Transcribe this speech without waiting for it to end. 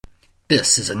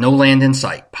This is a No Land in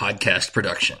Sight podcast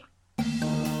production.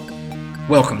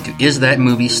 Welcome to Is That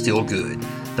Movie Still Good?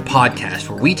 The podcast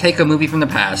where we take a movie from the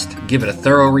past, give it a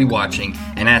thorough rewatching,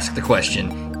 and ask the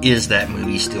question, is that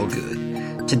movie still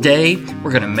good? Today,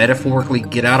 we're going to metaphorically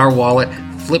get out our wallet,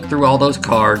 flip through all those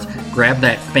cards, grab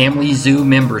that family zoo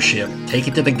membership, take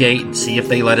it to the gate, and see if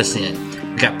they let us in.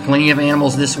 We've got plenty of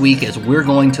animals this week as we're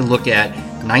going to look at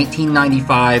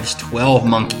 1995's 12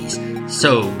 Monkeys.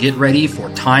 So get ready for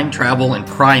time travel and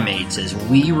primates as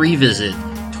we revisit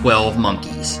 12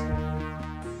 Monkeys.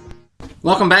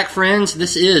 Welcome back, friends.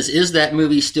 This is That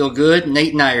Movie Still Good?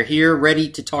 Nate and I are here ready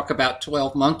to talk about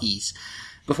 12 Monkeys.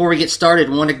 Before we get started,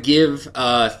 I want to give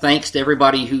thanks to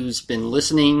everybody who's been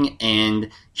listening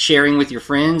and sharing with your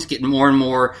friends, getting more and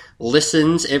more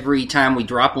listens every time we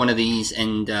drop one of these,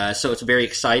 and so it's very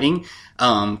exciting.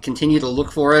 Continue to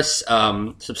look for us,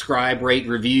 subscribe, rate,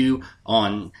 review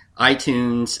on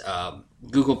iTunes,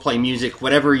 Google Play Music,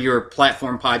 whatever your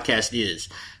platform podcast is.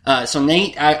 So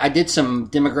Nate, I did some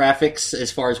demographics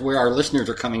as far as where our listeners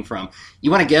are coming from.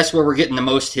 You want to guess where we're getting the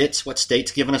most hits? What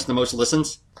state's giving us the most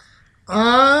listens?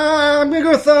 I'm going to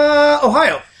go with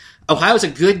Ohio. Ohio's a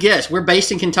good guess. We're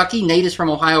based in Kentucky. Nate is from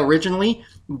Ohio originally,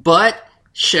 but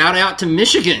shout out to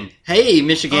Michigan. Hey,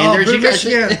 Michiganders. Oh, you guys,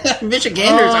 Michigan.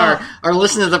 Michiganders are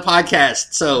listening to the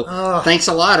podcast. So thanks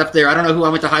a lot up there. I don't know who I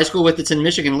went to high school with that's in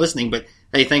Michigan listening, but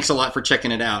hey, thanks a lot for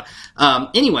checking it out.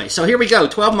 Anyway, so here we go.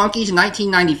 12 Monkeys,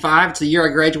 1995. It's the year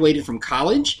I graduated from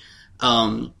college.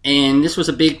 And this was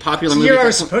a big popular movie. The year I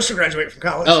was supposed to graduate from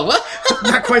college. Oh, what?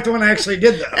 Not quite the one I actually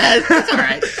did, though. That's all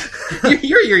right.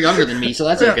 You're a year younger than me, so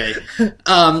that's okay.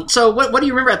 So what do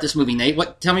you remember about this movie, Nate?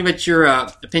 Tell me about your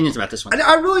opinions about this one.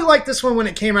 I really liked this one when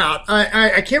it came out.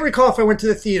 I can't recall if I went to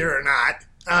the theater or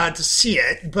not to see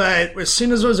it, but as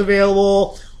soon as it was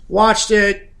available, watched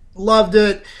it, loved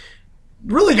it,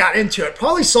 really got into it.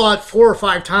 Probably saw it 4 or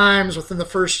 5 times within the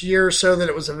first year or so that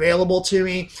it was available to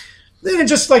me. Then it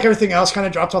just, like everything else, kind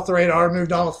of dropped off the radar,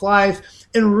 moved on with life.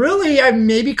 And really, I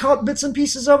maybe caught bits and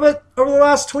pieces of it over the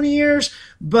last 20 years,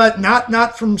 but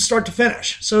not from start to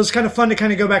finish. So it's kind of fun to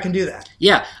kind of go back and do that.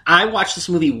 Yeah, I watched this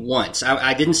movie once.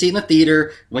 I didn't see it in the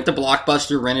theater, went to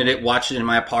Blockbuster, rented it, watched it in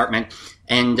my apartment,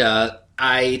 and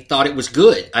I thought it was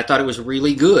good. I thought it was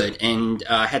really good, and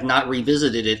had not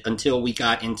revisited it until we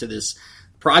got into this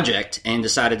project and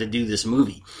decided to do this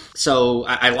movie. So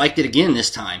I liked it again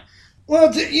this time.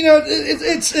 Well, you know,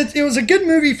 it was a good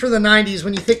movie for the 90s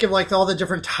when you think of like all the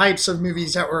different types of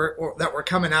movies that were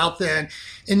coming out then.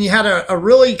 And you had a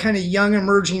really kind of young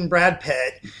emerging Brad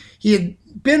Pitt. He had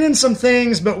been in some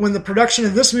things, but when the production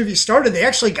of this movie started, they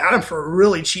actually got him for a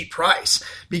really cheap price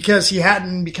because he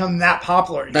hadn't become that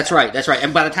popular yet. That's right.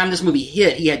 And by the time this movie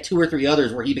hit, he had 2 or 3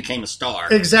 others where he became a star.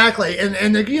 Exactly. And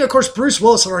you know, of course, Bruce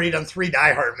Willis had already done 3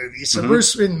 Die Hard movies. So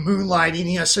Bruce in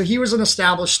Moonlighting, you know, so he was an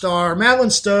established star. Madeline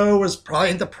Stowe was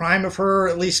probably at the prime of her,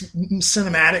 at least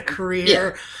cinematic career.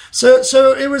 Yeah.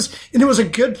 So it was a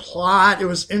good plot. It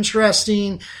was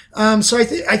interesting. So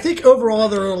I think overall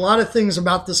there are a lot of things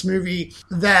about this movie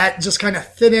that just kind of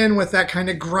fit in with that kind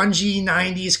of grungy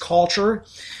 90s culture,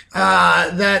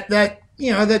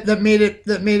 that made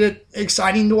it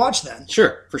exciting to watch then.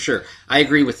 Sure, for sure. I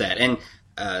agree with that. And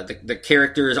the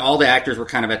characters, all the actors were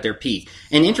kind of at their peak.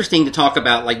 And interesting to talk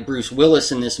about like Bruce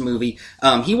Willis in this movie.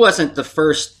 He wasn't the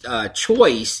first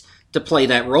choice to play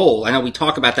that role. I know we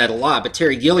talk about that a lot, but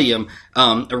Terry Gilliam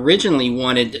originally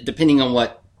wanted, depending on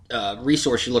what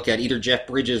resource you look at, either Jeff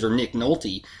Bridges or Nick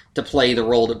Nolte to play the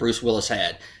role that Bruce Willis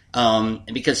had,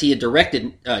 because he had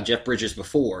directed Jeff Bridges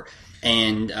before.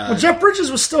 And Jeff Bridges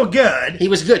was still good. He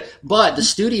was good, but the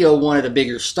studio wanted a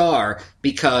bigger star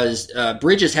because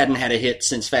Bridges hadn't had a hit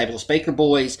since Fabulous Baker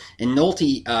Boys, and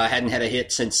Nolte hadn't had a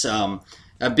hit since a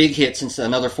big hit since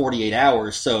Another 48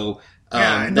 Hours. So.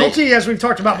 Nolte, as we've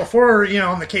talked about before, you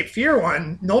know, on the Cape Fear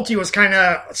one, Nolte was kind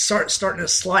of starting to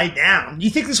slide down. Do you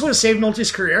think this would have saved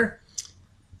Nolte's career?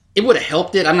 It would have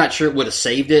helped it. I'm not sure it would have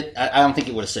saved it. I don't think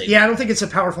it would have saved it. Yeah, I don't think it's a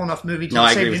powerful enough movie to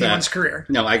save anyone's career.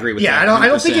 No, I agree with that. Yeah, I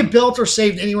don't think it built or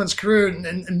saved anyone's career.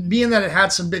 And being that it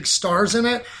had some big stars in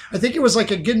it, I think it was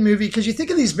like a good movie because you think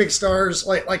of these big stars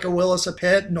like a Willis, a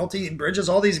Pitt, Nolte, and Bridges,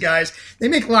 all these guys, they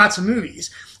make lots of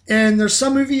movies. And there's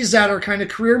some movies that are kind of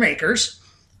career makers.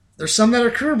 There's some that are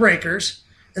career breakers,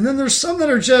 and then there's some that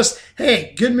are just,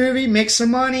 hey, good movie, make some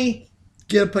money,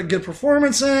 put good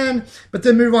performance in, but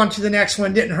then move on to the next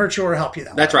one. Didn't hurt you or help you,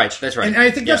 though. That's right. And I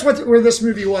think that's where this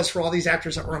movie was for all these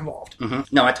actors that were involved.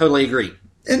 Mm-hmm. No, I totally agree.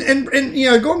 And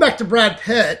you know, going back to Brad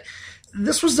Pitt,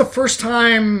 this was the first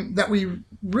time that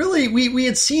we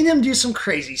had seen him do some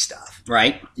crazy stuff.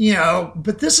 Right. You know,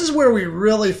 but this is where we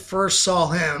really first saw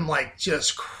him like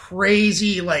just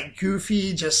crazy, like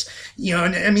goofy, just,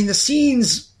 and I mean, the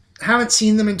scenes, haven't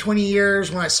seen them in 20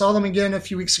 years. When I saw them again a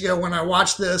few weeks ago, when I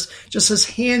watched this, just his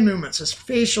hand movements, his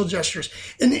facial gestures,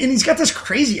 and he's got this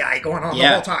crazy eye going on the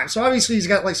whole time. So obviously he's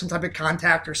got like some type of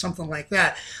contact or something like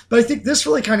that. But I think this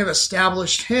really kind of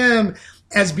established him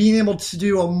as being able to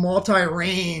do a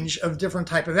multi-range of different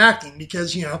type of acting,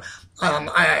 because,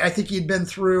 I think he'd been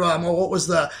through, what was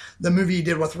the movie he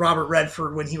did with Robert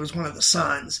Redford when he was one of the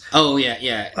sons? Oh,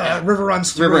 yeah. River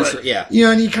Runs Through It. Yeah.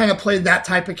 And he kind of played that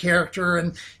type of character,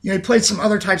 and, he played some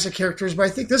other types of characters, but I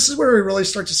think this is where we really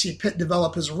start to see Pitt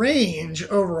develop his range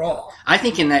overall. I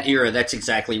think in that era, that's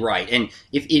exactly right. And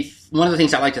if one of the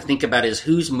things I like to think about is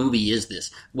whose movie is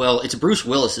this? Well, it's Bruce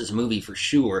Willis's movie for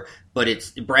sure, but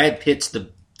it's Brad Pitt's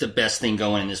the best thing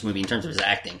going in this movie in terms of his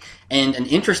acting. And an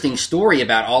interesting story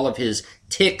about all of his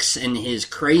tics and his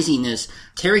craziness.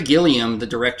 Terry Gilliam, the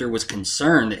director, was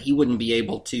concerned that he wouldn't be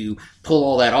able to pull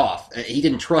all that off. He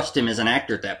didn't trust him as an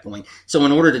actor at that point. So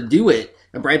in order to do it,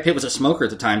 Brad Pitt was a smoker at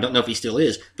the time, don't know if he still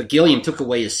is, but Gilliam took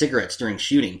away his cigarettes during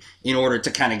shooting in order to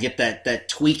kind of get that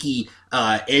tweaky,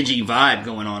 edgy vibe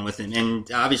going on with him. And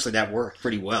obviously that worked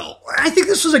pretty well. I think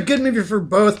this was a good movie for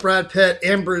both Brad Pitt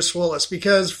and Bruce Willis,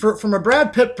 because from a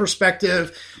Brad Pitt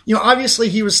perspective, obviously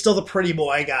he was still the pretty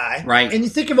boy guy. Right. And you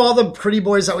think of all the pretty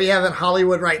boys that we have in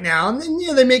Hollywood right now, and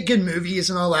they make good movies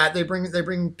and all that. They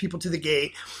bring people to the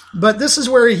gate. But this is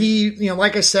where he,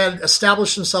 like I said,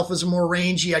 established himself as more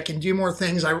rangy. I can do more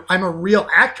things. I'm a real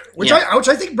actor, which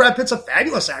I think Brad Pitt's a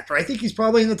fabulous actor. I think he's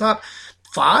probably in the top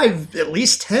 5, at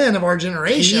least 10 of our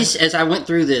generation. As I went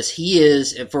through this, he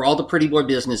is, for all the pretty boy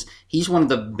business, he's one of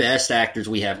the best actors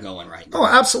we have going right now. Oh,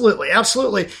 absolutely.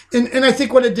 Absolutely. And I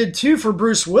think what it did too for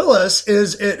Bruce Willis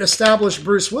is it established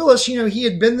Bruce Willis, he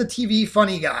had been the TV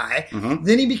funny guy. Mm-hmm.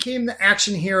 Then he became the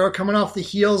action hero coming off the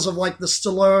heels of like the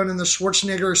Stallone and the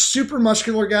Schwarzenegger, super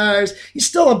muscular guys. He's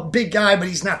still a big guy, but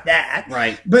he's not that.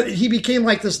 Right. But he became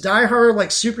like this diehard, like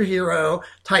superhero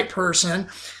type person.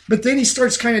 But then he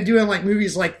starts kind of doing like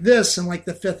movies like this and like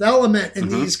The Fifth Element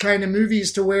and these kind of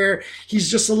movies to where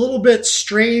he's just a little bit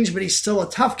strange, but he's still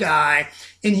a tough guy.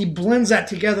 And he blends that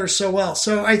together so well.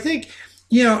 So I think,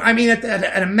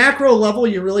 at a macro level,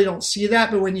 you really don't see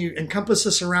that. But when you encompass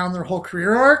this around their whole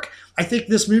career arc, I think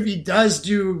this movie does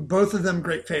do both of them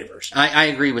great favors. I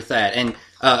agree with that. And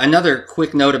another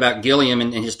quick note about Gilliam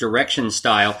and his direction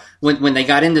style. When they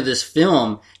got into this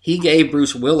film, he gave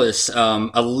Bruce Willis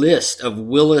a list of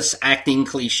Willis acting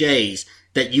cliches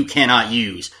that you cannot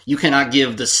use. You cannot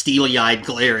give the steely-eyed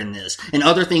glare in this. And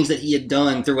other things that he had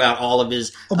done throughout all of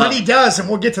his... but he does, and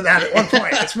we'll get to that at one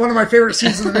point. It's one of my favorite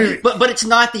scenes in the movie. But it's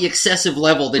not the excessive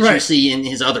level that you see in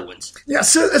his other ones. Yeah,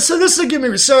 so this is a good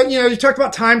movie. So, you talked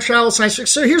about time travel, science fiction.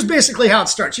 So here's basically how it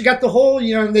starts. You got the whole,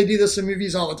 they do this in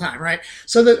movies all the time, right?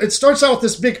 So it starts out with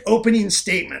this big opening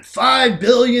statement. 5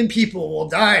 billion people will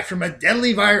die from a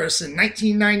deadly virus in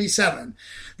 1997.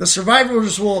 The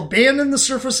survivors will abandon the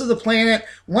surface of the planet.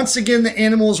 Once again, the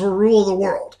animals will rule the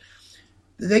world.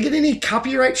 Did they get any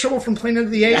copyright trouble from Planet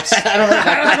of the Apes?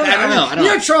 I don't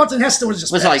know. Charlton Heston was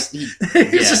just pissed.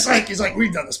 He's like,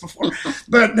 we've done this before,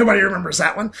 but nobody remembers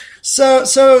that one. So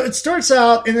it starts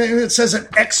out and it says an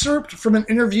excerpt from an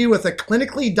interview with a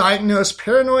clinically diagnosed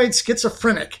paranoid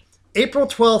schizophrenic, April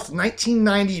 12th,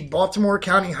 1990, Baltimore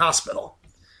County Hospital.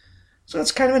 So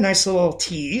that's kind of a nice little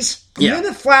tease. And then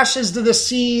it flashes to the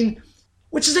scene,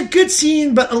 which is a good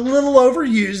scene, but a little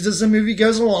overused as the movie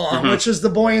goes along, which is the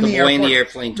boy in the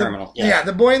airplane terminal.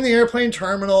 The boy in the airplane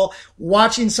terminal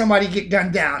watching somebody get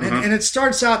gunned down. And it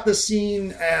starts out the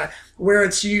scene where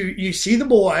it's you see the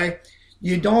boy,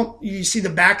 you see the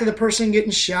back of the person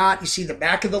getting shot, you see the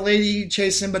back of the lady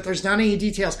chasing, but there's not any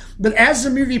details. But as the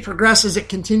movie progresses, it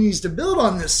continues to build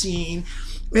on this scene.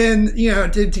 And,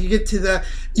 to get to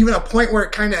even a point where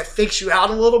it kind of fakes you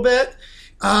out a little bit.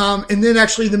 And then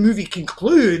actually the movie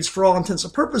concludes for all intents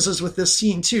and purposes with this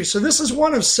scene too. So this is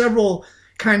one of several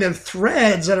kind of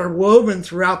threads that are woven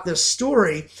throughout this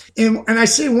story. And I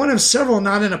say one of several,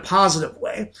 not in a positive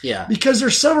way. Yeah. Because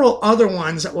there's several other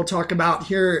ones that we'll talk about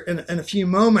here in a few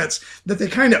moments that they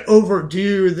kind of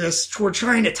overdo this. We're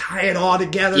trying to tie it all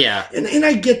together. Yeah. And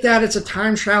I get that. It's a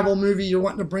time travel movie. You're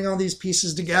wanting to bring all these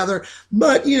pieces together.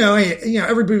 But,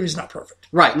 every movie's not perfect.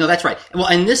 Right. No, that's right. Well,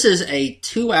 and this is a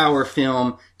 2-hour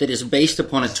film that is based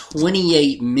upon a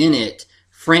 28-minute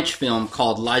French film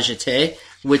called La Jetée.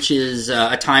 which is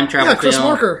a time travel Chris film.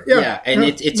 Marker. Yeah, and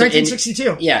it's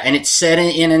 1962. And it's set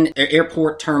in an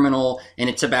airport terminal, and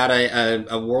it's about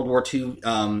a World War II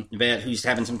vet who's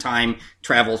having some time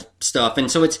travel stuff,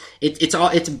 and so it's a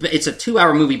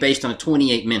 2-hour movie based on a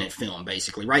 28-minute film,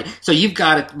 basically, right? So you've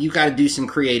got to do some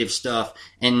creative stuff,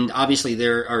 and obviously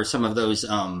there are some of those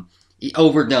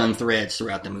overdone threads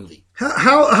throughout the movie.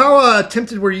 How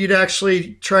tempted were you to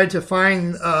actually try to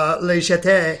find Les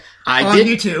Jetés on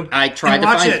YouTube? I tried to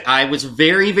find it. I was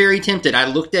very, very tempted. I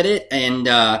looked at it, and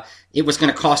it was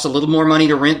going to cost a little more money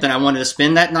to rent than I wanted to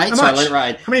spend that night, so I let it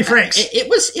ride. How many francs? It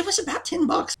was about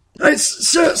 $10.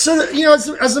 So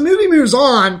as the movie moves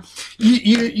on,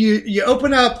 you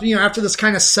open up, after this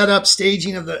kind of setup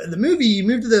staging of the movie, you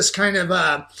move to this kind of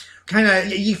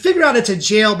you figure out it's a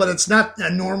jail, but it's not a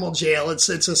normal jail. It's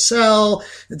a cell.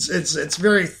 It's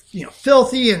very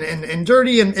filthy and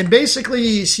dirty, and basically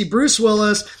you see Bruce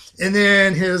Willis, and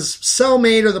then his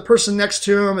cellmate or the person next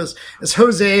to him is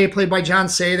Jose, played by John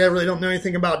Seda. I really don't know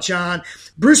anything about John.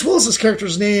 Bruce Willis's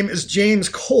character's name is James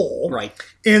Cole, right?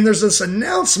 And there's this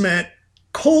announcement: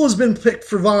 Cole has been picked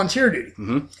for volunteer duty,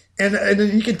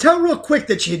 and you can tell real quick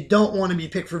that you don't want to be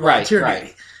picked for volunteer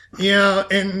duty.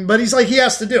 But he's like, he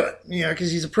has to do it, because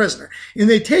he's a prisoner. And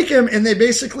they take him and they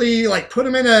basically put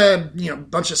him in a,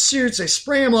 bunch of suits. They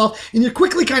spray him off, and you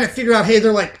quickly kind of figure out, hey,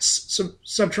 they're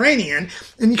subterranean.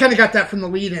 And you kind of got that from the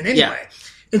lead in anyway. Yeah.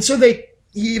 And so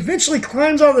he eventually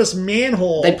climbs out of this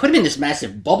manhole. They put him in this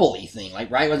massive bubbly thing,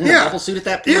 right? Wasn't it a bubble suit at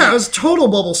that point? Yeah, it was a total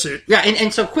bubble suit. Yeah.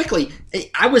 And so quickly,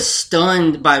 I was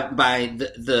stunned by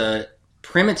the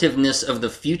primitiveness of the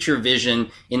future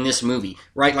vision in this movie,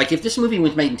 right? Like if this movie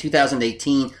was made in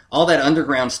 2018, all that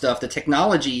underground stuff, the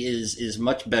technology is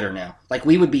much better now. Like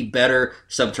we would be better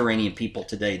subterranean people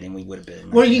today than we would have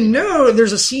been. Well,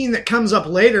 there's a scene that comes up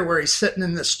later where he's sitting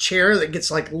in this chair that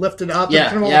gets lifted up in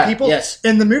front of all the people. Yes.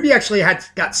 And the movie actually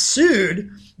got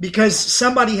sued because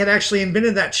somebody had actually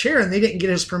invented that chair and they didn't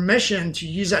get his permission to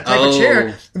use that type of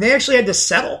chair. And they actually had to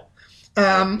settle.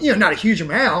 Not a huge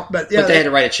amount, but they had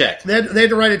to write a check. They had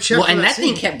to write a check. Well, and that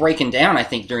thing kept breaking down, I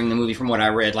think, during the movie, from what I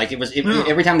read. Like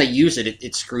every time they used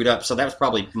it screwed up. So that was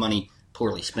probably money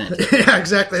poorly spent. Yeah,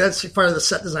 exactly. That's part of the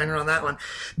set designer on that one.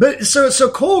 But so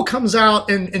Cole comes out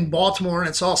in Baltimore, and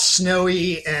it's all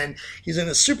snowy, and he's in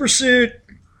a super suit.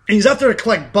 And he's out there to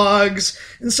collect bugs,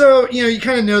 and so you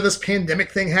kind of know this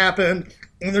pandemic thing happened.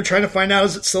 And they're trying to find out,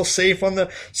 is it still safe on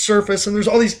the surface? And there's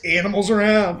all these animals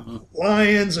around,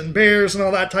 lions and bears and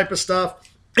all that type of stuff.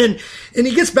 And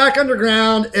he gets back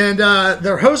underground, and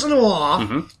they're hosing him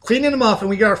off, cleaning him off, and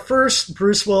we get our first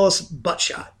Bruce Willis butt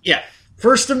shot. Yeah.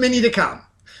 First of many to come.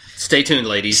 Stay tuned,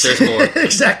 ladies. There's more.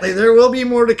 Exactly. There will be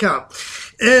more to come.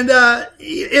 And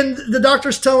the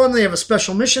doctors tell him they have a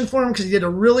special mission for him because he did a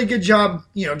really good job,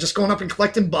 just going up and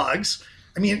collecting bugs.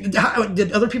 I mean,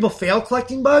 did other people fail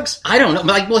collecting bugs? I don't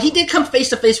know. He did come face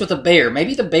to face with a bear.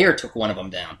 Maybe the bear took one of them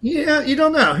down. Yeah, you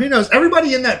don't know. Who knows?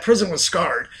 Everybody in that prison was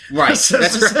scarred. Right.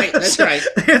 That's right.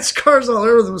 They had scars all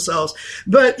over themselves.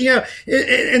 But,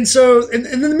 and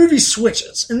then the movie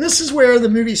switches. And this is where the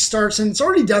movie starts. And it's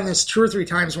already done this 2 or 3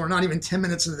 times. We're not even 10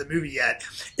 minutes into the movie yet.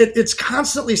 It's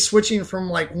constantly switching from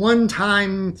one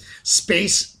time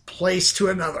space place to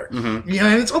another. And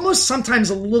it's almost sometimes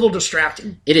a little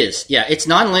distracting. It is. Yeah, it's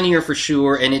non-linear for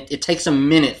sure, and it takes a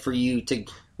minute for you to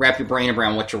wrap your brain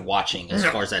around what you're watching as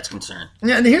far as that's concerned.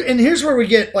 Yeah, and here's where we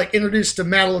get introduced to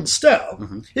Madeleine Stowe.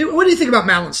 What do you think about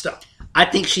Madeleine Stowe? I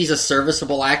think she's a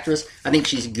serviceable actress. I think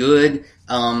she's good.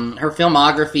 Her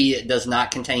filmography does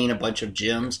not contain a bunch of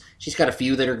gems. She's got a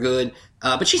few that are good,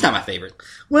 but she's not my favorite.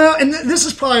 Well, and this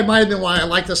is probably might have been why I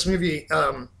like this movie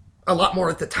a lot more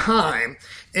at the time.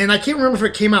 And I can't remember if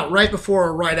it came out right before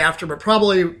or right after, but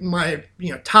probably my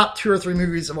top 2 or 3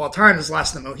 movies of all time is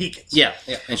Last of the Mohicans. Yeah.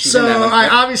 And she's so in that one. I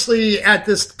obviously, at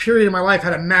this period of my life,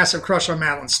 had a massive crush on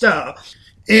Madeleine Stowe.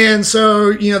 And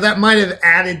so, that might have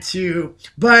added to...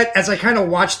 But as I kind of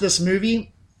watched this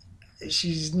movie,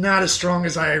 she's not as strong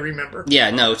as I remember.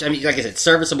 Yeah, no. I mean, like I said,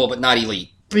 serviceable, but not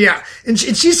elite. Yeah, and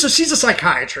she's a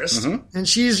psychiatrist, and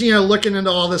she's looking into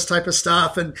all this type of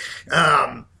stuff, and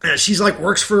she's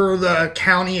works for the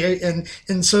county,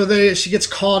 and so she gets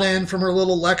called in from her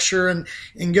little lecture and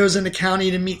goes into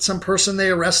county to meet some person they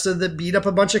arrested that beat up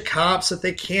a bunch of cops that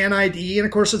they can't ID, and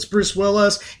of course it's Bruce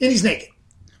Willis, and he's naked.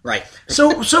 Right.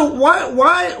 So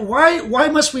why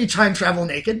must we time travel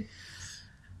naked?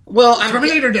 Well,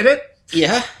 Terminator did it.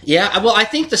 Yeah. Well, I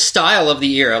think the style of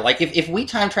the era, if we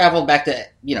time traveled back to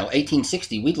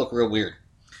 1860, we'd look real weird.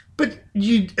 But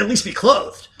you'd at least be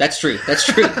clothed. That's true. That's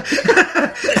true.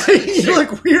 You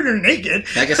look weirder naked.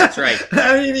 I guess that's right.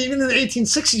 I mean, even in the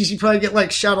 1860s, you'd probably get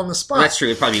like shot on the spot. That's true.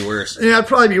 It'd probably be worse. Yeah, it'd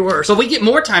probably be worse. But we get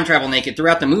more time travel naked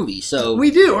throughout the movie, so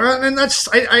we do, and that's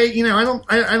I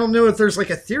don't know if there's like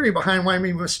a theory behind why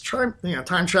we must try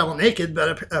time travel naked,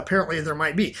 but apparently there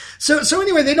might be. So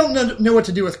anyway, they don't know what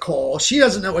to do with Cole. She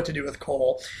doesn't know what to do with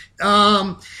Cole.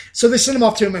 So they send him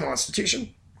off to a mental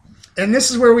institution. And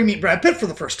this is where we meet Brad Pitt for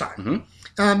the first time.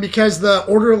 Because the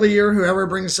orderly or whoever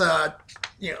brings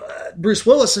Bruce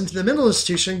Willis into the mental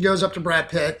institution goes up to Brad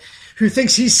Pitt, who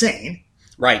thinks he's sane.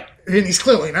 Right. And he's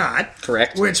clearly not.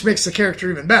 Correct. Which makes the character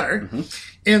even better.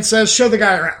 And says, show the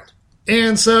guy around.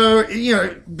 And so,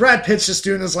 Brad Pitt's just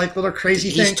doing his like little crazy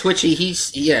thing. He's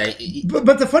twitchy.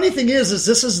 But the funny thing is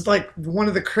this is like one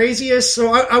of the craziest.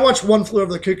 So I watched One Flew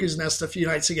Over the Cuckoo's Nest a few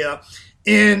nights ago.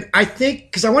 And I think,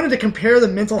 because I wanted to compare the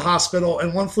mental hospital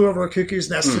and One Flew Over a Cuckoo's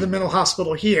Nest to the mental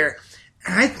hospital here.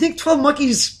 And I think 12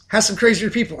 Monkeys has some crazier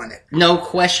people in it. No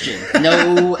question.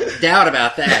 No doubt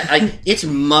about that. It's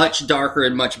much darker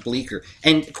and much bleaker.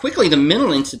 And quickly, the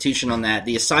mental institution on that,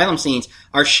 the asylum scenes,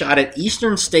 are shot at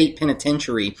Eastern State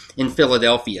Penitentiary in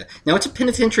Philadelphia. Now, it's a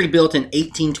penitentiary built in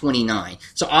 1829.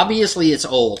 So obviously it's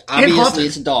old. Obviously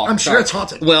it's dark. I'm sure it's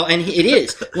haunted. Well, and it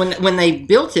is. When they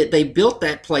built it, they built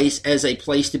that place as a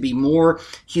place to be more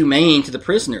humane to the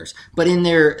prisoners. But in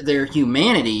their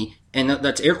humanity, and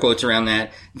that's air quotes around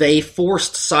that, they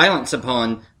forced silence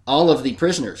upon all of the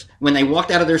prisoners. When they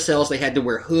walked out of their cells, they had to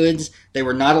wear hoods. They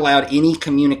were not allowed any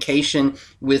communication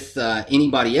with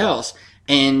anybody else.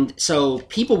 And so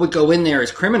people would go in there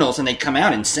as criminals and they'd come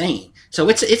out insane. So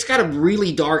it's got a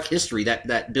really dark history,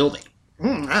 that building.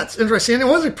 That's interesting. It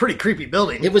was a pretty creepy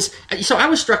building. It was. So I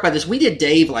was struck by this. We did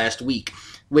Dave last week,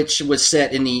 which was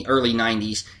set in the early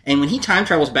 90s. And when he time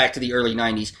travels back to the early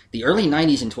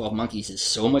 90s in 12 Monkeys is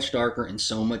so much darker and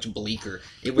so much bleaker.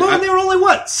 And they were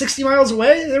only, 60 miles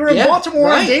away? They were in Baltimore,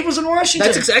 right. And Dave was in Washington.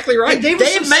 That's exactly right. Dave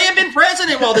may have been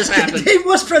president while this happened. Dave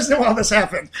was president while this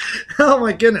happened. Oh,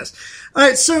 my goodness. All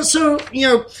right, so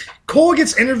Cole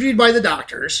gets interviewed by the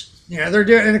doctors. They're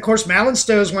doing, and of course, Madeline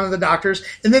Stowe is one of the doctors.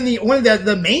 And then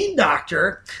the main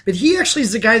doctor, but he actually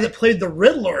is the guy that played the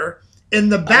Riddler in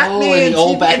the Batman, in the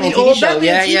old Batman TV show.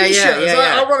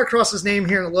 Yeah. I'll run across his name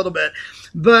here in a little bit.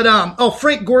 But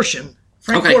Frank Gorshin.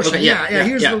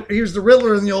 Gorshin. He was the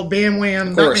Riddler in the old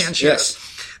Batman show. Yes.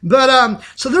 But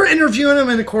so they're interviewing him,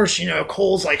 and of course,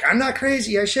 Cole's like, "I'm not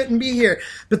crazy. I shouldn't be here."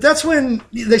 But that's when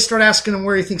they start asking him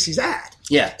where he thinks he's at.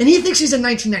 Yeah, and he thinks he's in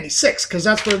 1996 because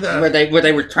that's where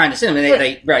they were trying to send him. And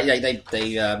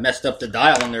they messed up the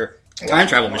dial on their time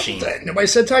travel machine. Nobody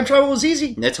said time travel was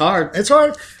easy. It's hard. It's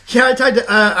hard. Yeah,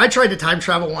 I tried to time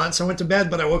travel once. I went to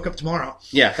bed, but I woke up tomorrow.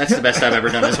 Yeah, that's the best I've ever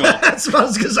done as well. That's about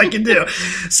as good as I can do.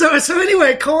 So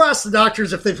anyway, Cole asked the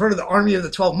doctors if they've heard of the Army of the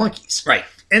 12 Monkeys. Right.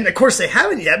 And of course they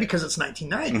haven't yet because it's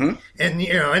 1990. And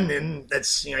and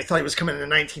that's I thought he was coming in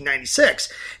 1996.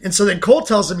 And so then Cole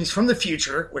tells them he's from the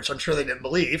future, which I'm sure they didn't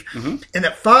believe, and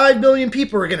that 5 billion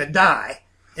people are going to die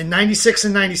in 96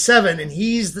 and 97, and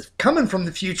he's coming from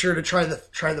the future to try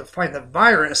to find the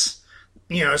virus,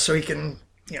 so he can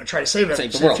try to save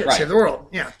the world, right? Save the world.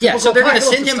 Yeah. So they're going to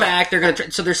send him back.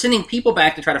 So they're sending people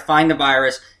back to try to find the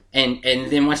virus. And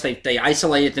then once they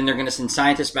isolate it, then they're going to send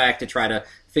scientists back to try to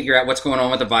figure out what's going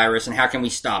on with the virus and how can we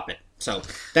stop it. So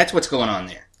that's what's going on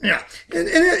there. Yeah, and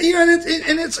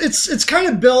it's kind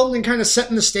of built and kind of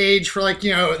setting the stage for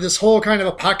this whole kind of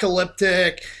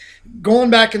apocalyptic, going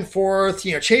back and forth,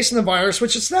 chasing the virus,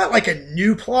 which it's not like a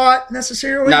new plot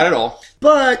necessarily. Not at all.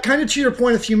 But kind of to your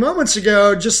point a few moments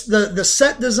ago, just the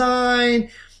set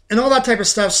design and all that type of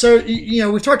stuff. So,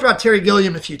 we've talked about Terry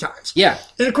Gilliam a few times. Yeah.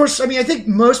 And of course, I think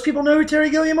most people know who Terry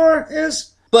Gilliam is.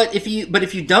 But if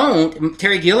you don't,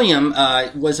 Terry Gilliam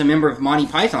was a member of Monty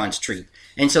Python's troupe.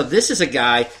 And so this is a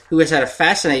guy who has had a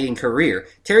fascinating career.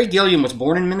 Terry Gilliam was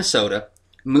born in Minnesota,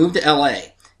 moved to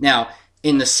L.A. Now,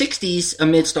 in the 60s,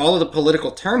 amidst all of the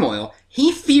political turmoil,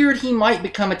 he feared he might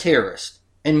become a terrorist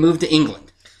and moved to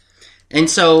England. And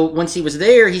so once he was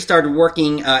there, he started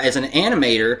working as an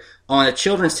animator on a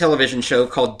children's television show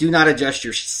called Do Not Adjust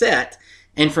Your Set.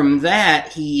 And from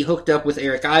that, he hooked up with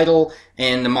Eric Idle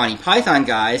and the Monty Python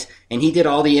guys, and he did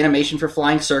all the animation for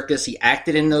Flying Circus. He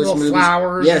acted in those movies.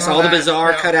 Flowers. Yes, all the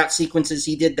bizarre cutout sequences.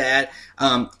 He did that.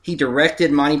 He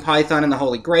directed Monty Python and the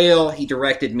Holy Grail. He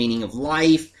directed Meaning of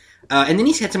Life. And then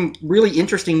he's had some really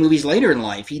interesting movies later in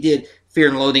life. He did Fear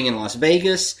and Loathing in Las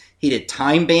Vegas. He did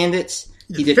Time Bandits.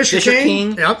 He did Fisher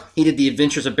King. Yep. He did The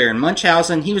Adventures of Baron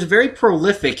Munchausen. He was very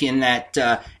prolific in that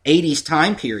 80s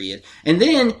time period. And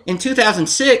then in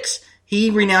 2006, he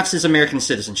renounced his American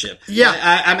citizenship.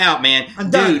 Yeah. I'm out, man.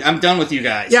 I'm done with you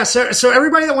guys. Yeah, so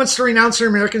everybody that wants to renounce their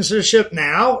American citizenship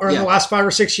now or in the last 5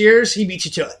 or 6 years, he beat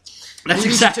you to it. That's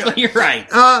exactly right.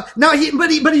 No,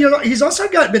 he's also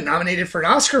been nominated for an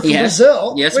Oscar for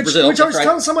Brazil. Yes, Brazil. Which I was right.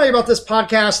 telling somebody about this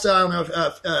podcast, I don't know,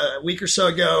 a week or so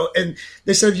ago, and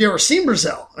they said, "Have you ever seen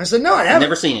Brazil?" And I said, "No, I haven't.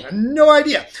 Never seen it. No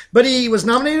idea." But he was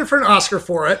nominated for an Oscar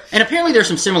for it. And apparently, there's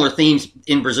some similar themes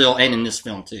in Brazil and in this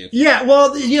film too. Yeah,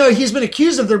 well, he's been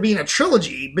accused of there being a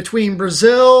trilogy between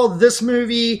Brazil, this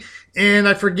movie. And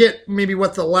I forget maybe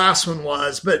what the last one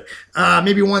was, but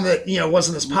maybe one that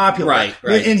wasn't as popular. Right.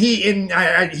 And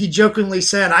he jokingly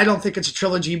said, "I don't think it's a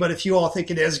trilogy, but if you all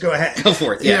think it is, go ahead, go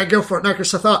for it." Yeah, go for it. Knock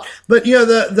yourself out. But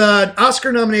the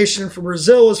Oscar nomination for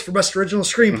Brazil was for Best Original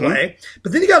Screenplay,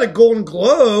 but then he got a Golden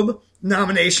Globe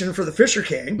nomination for The Fisher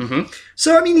King. Mm-hmm.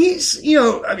 So I mean,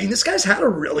 this guy's had a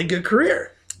really good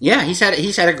career. Yeah, he's had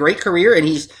a great career, and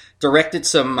he's directed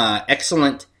some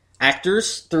excellent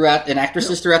actors and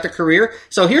actresses throughout their career.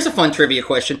 So here's a fun trivia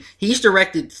question. He's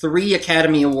directed 3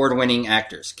 Academy Award winning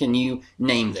actors. Can you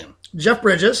name them? Jeff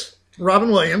Bridges,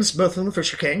 Robin Williams, both from The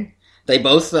Fisher King. They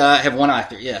both have won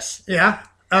Oscar, yes. Yeah.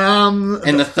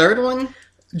 And the third one?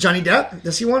 Johnny Depp.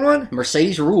 Does he won one?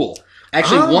 Mercedes Ruehl.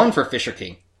 Actually won for Fisher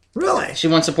King. Really? She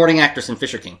won supporting actress in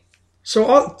Fisher King.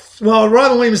 So,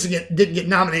 Robin Williams didn't get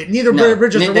nominated. Neither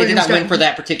Bridges or Williams did not win for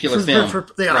that particular film.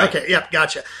 Right. Okay, yep,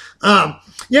 gotcha.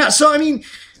 So I mean,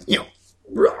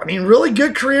 really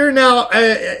good career. Now,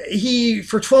 he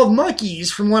for 12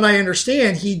 Monkeys, from what I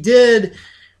understand, he did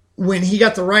when he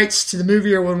got the rights to the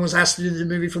movie or when was asked to do the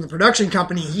movie from the production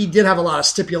company. He did have a lot of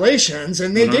stipulations,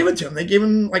 and they gave it to him. They gave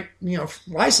him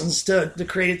license to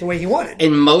create it the way he wanted.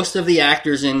 And most of the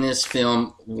actors in this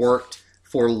film worked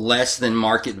for less than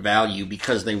market value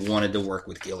because they wanted to work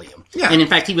with Gilliam. Yeah. And in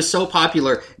fact, he was so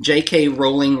popular, J.K.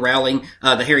 Rowling,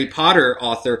 the Harry Potter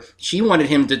author, she wanted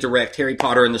him to direct Harry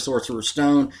Potter and the Sorcerer's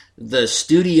Stone. The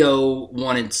studio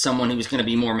wanted someone who was going to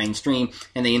be more mainstream,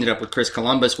 and they ended up with Chris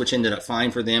Columbus, which ended up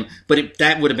fine for them. But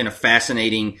that would have been a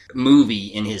fascinating movie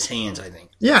in his hands, I think.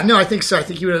 Yeah, no, I think so. I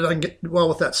think he would have done well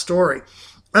with that story.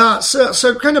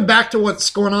 So kind of back to what's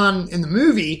going on in the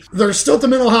movie. They're still at the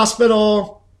mental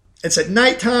hospital. It's at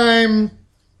nighttime.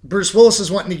 Bruce Willis is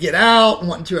wanting to get out and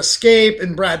wanting to escape,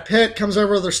 and Brad Pitt comes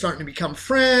over. They're starting to become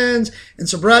friends, and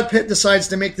so Brad Pitt decides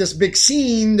to make this big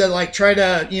scene to try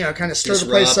to kind of stir the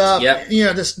place up,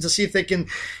 to see if they can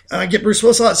get Bruce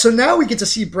Willis out. So now we get to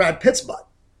see Brad Pitt's butt.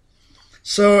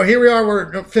 So here we are.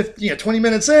 We're 20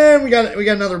 minutes in. We got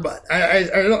another butt.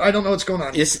 I don't know what's going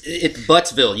on. It's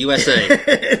Buttsville, USA.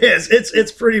 It is.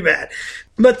 It's pretty bad.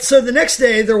 But so the next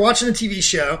day they're watching a TV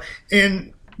show,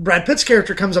 and Brad Pitt's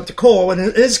character comes up to Cole,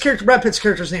 and Brad Pitt's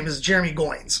character's name is Jeremy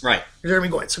Goines. Right. Jeremy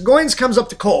Goines. So Goines comes up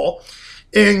to Cole,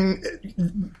 and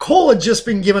Cole had just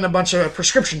been given a bunch of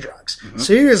prescription drugs. Mm-hmm.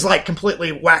 So he was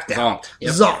completely whacked out.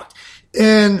 Zonked.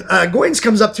 And Goines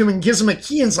comes up to him and gives him a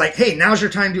key and is like, "Hey, now's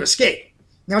your time to escape.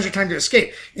 Now's your time to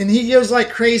escape." And he goes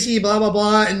like crazy, blah, blah,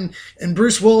 blah. And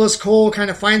Bruce Willis, Cole, kind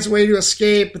of finds a way to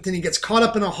escape, but then he gets caught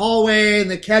up in a hallway and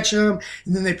they catch him.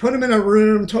 And then they put him in a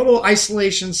room, total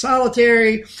isolation,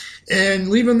 solitary, and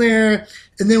leave him there.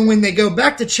 And then when they go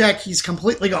back to check, he's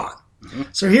completely gone. Mm-hmm.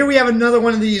 So here we have another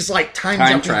one of these time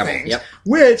jumping travel things,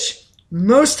 which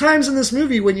most times in this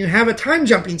movie, when you have a time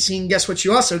jumping scene, guess what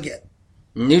you also get?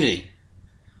 Nudity.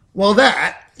 Well,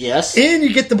 that. Yes. And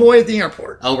you get the boy at the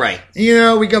airport. Oh, right.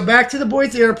 We go back to the boy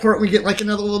at the airport, and we get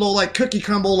another little cookie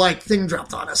crumble thing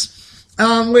dropped on us.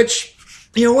 Which,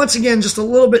 once again, just a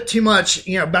little bit too much,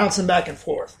 bouncing back and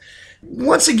forth.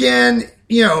 Once again,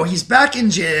 he's back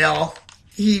in jail.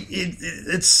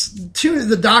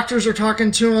 The doctors are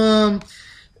talking to him.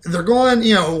 They're going,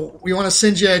 we want to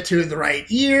send you to the right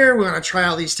ear. We want to try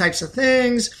all these types of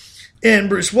things. And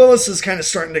Bruce Willis is kind of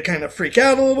starting to kind of freak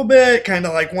out a little bit, kind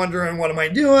of wondering, what am I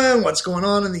doing? What's going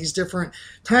on in these different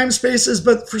time spaces?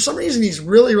 But for some reason, he's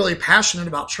really, really passionate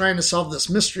about trying to solve this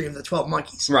mystery of the 12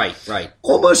 Monkeys. Right.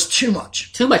 Almost too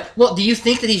much. Too much. Well, do you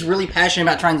think that he's really passionate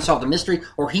about trying to solve the mystery,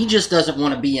 or he just doesn't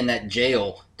want to be in that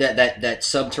jail, that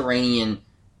subterranean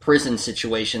prison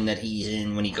situation that he's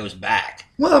in when he goes back?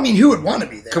 Well, I mean, who would want to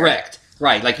be there? Correct.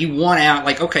 Right, you want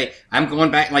out, okay, I'm going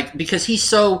back, because he's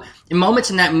so, in moments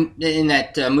in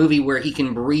that movie where he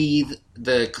can breathe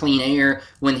the clean air,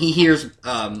 when he hears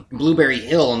Blueberry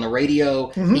Hill on the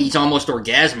radio, mm-hmm. he's almost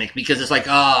orgasmic, because it's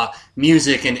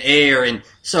music and air, and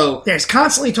so... Yeah, he's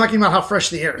constantly talking about how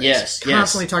fresh the air is. Yes,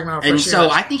 constantly talking about how fresh the air is.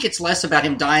 And so I think it's less about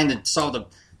him dying to solve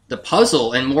the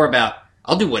puzzle, and more about,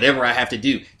 I'll do whatever I have to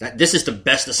do. This is the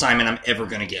best assignment I'm ever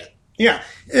going to get. Yeah,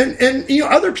 and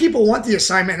other people want the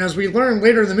assignment, and as we learn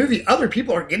later in the movie, other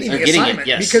people are getting the assignment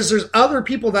because there's other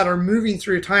people that are moving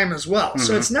through time as well.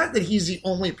 So it's not that he's the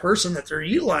only person that they're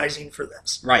utilizing for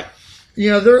this. Right.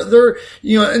 They're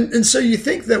and so you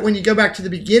think that when you go back to the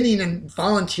beginning and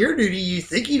volunteer duty, you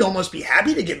think he'd almost be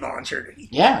happy to get volunteer duty.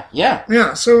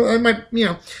 Yeah. So I might,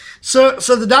 So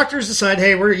the doctors decide,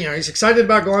 hey, he's excited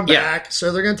about going back,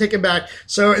 so they're going to take him back.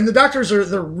 So, and the doctors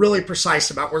they're really precise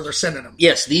about where they're sending him.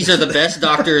 Yes, these are the best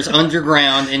doctors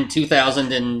underground in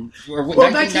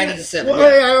 1997. I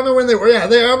don't know when they were. Yeah, I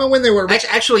don't know when they were.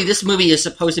 Actually, this movie is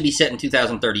supposed to be set in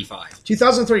 2035.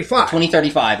 2035.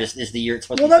 2035 is the year it's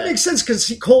supposed to be. Well, that makes sense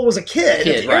because Cole was a kid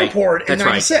at the airport in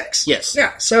 96. Right. Yes.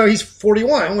 Yeah, so he's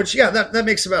 41, which, that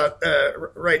makes about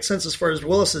right sense as far as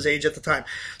Willis's age at the time.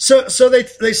 So they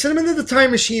send him into the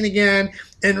time machine again,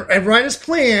 and right as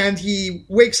planned, he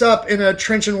wakes up in a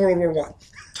trench in World War I.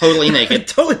 Totally naked.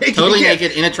 totally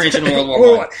naked in a trench in World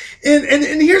War I.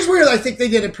 And here's where I think they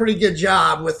did a pretty good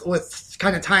job with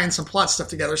kind of tying some plot stuff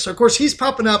together. So, of course, he's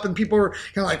popping up, and people are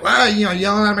kind of like, wow,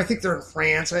 yelling at him. I think they're in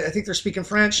France. I think they're speaking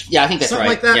French. Yeah, I think that's something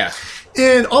right. Something like that.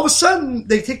 Yeah. And all of a sudden,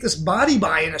 they take this body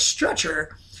by in a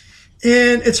stretcher,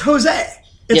 and it's Jose.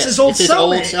 It's his old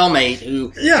cellmate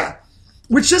who... Yeah.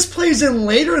 Which just plays in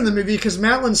later in the movie because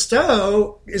Madeline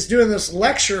Stowe is doing this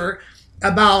lecture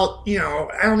about,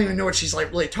 I don't even know what she's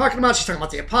really talking about. She's talking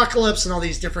about the apocalypse and all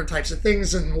these different types of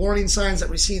things and warning signs that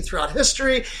we've seen throughout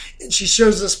history. And she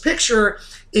shows this picture,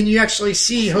 and you actually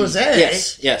see Jose,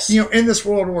 yes. In this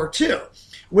World War II,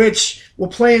 which will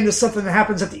play into something that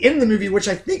happens at the end of the movie, which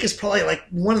I think is probably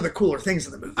one of the cooler things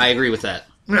in the movie. I agree with that.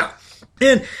 Yeah.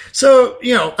 And so,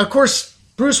 of course,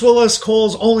 Bruce Willis,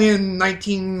 Cole's only in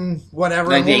 1918, whatever,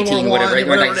 or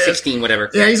 1916, whatever.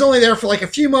 Yeah, he's only there for a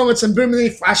few moments, and boom, and then he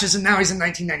flashes, and now he's in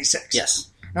 1996. Yes.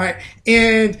 All right.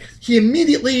 And he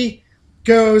immediately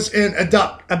goes and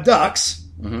abducts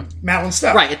Madeline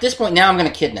Stowe. Right. At this point, now I'm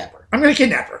going to kidnap her.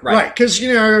 Right. Because,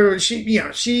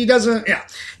 she doesn't,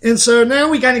 And so now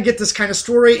we kind of get this kind of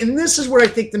story, and this is where I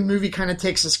think the movie kind of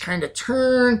takes this kind of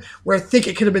turn, where I think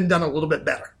it could have been done a little bit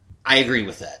better. I agree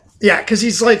with that. Yeah, because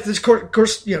he's of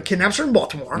course, kidnaps her in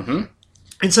Baltimore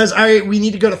and says, we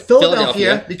need to go to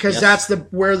Philadelphia because that's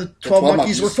where the 12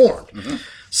 monkeys were formed. Mm-hmm.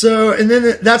 So, and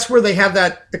then that's where they have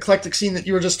that eclectic scene that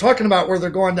you were just talking about where they're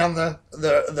going down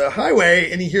the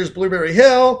highway and he hears Blueberry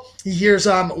Hill. He hears, it's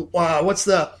a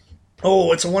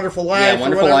Wonderful Life. Yeah,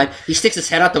 Wonderful Life. He sticks his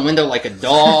head out the window like a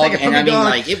dog.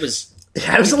 It was...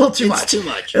 Yeah, it was a little too much. Too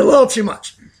much. A little too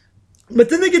much. But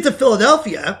then they get to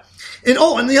Philadelphia.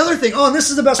 And the other thing, and this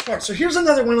is the best part. So here's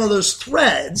another one of those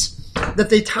threads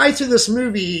that they tie through this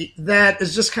movie that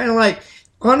is just kind of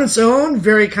on its own,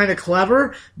 very kind of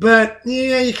clever. But,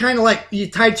 you kind of you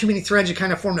tied too many threads, you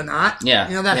kind of formed a knot.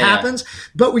 Yeah. That happens.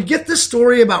 But we get this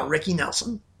story about Ricky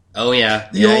Nelson. Oh, yeah.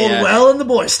 The old well and the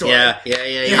boy story. Yeah.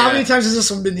 How many times has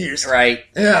this one been used? Right.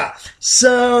 Yeah.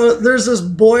 So there's this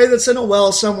boy that's in a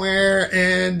well somewhere,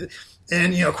 and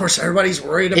of course, everybody's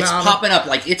worried about it. It's popping up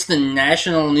like it's the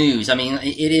national news. I mean,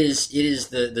 it is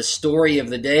the story of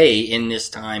the day in this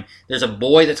time. There's a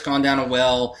boy that's gone down a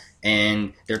well,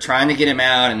 and they're trying to get him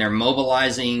out, and they're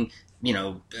mobilizing,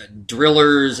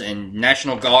 drillers and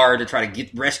National Guard to try to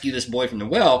rescue this boy from the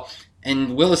well.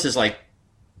 And Willis is like,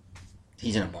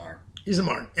 he's in a barn. He's in a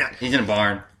barn, yeah. He's in a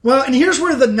barn. Well, and here's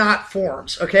where the knot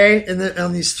forms, okay,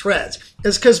 on these threads.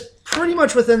 Is because pretty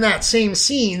much within that same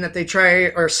scene that they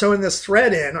are sewing this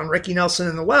thread in on Ricky Nelson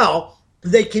in the well,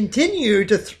 they continue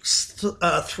to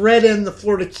thread in the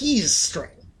Florida Keys string.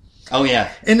 Oh,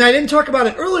 yeah. And I didn't talk about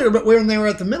it earlier, but when they were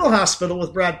at the mental hospital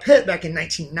with Brad Pitt back in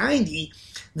 1990,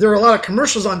 there were a lot of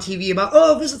commercials on TV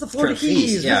about, visit the Florida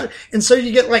Keys. Yeah. And so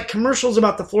you get commercials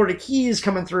about the Florida Keys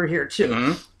coming through here too.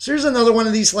 Mm-hmm. So here's another one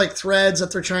of these threads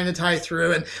that they're trying to tie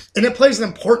through. And it plays an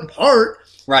important part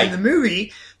in the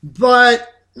movie, but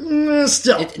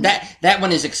still. That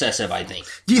one is excessive, I think.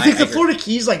 Do you think the Florida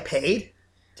Keys paid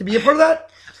to be a part of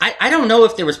that? I don't know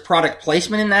if there was product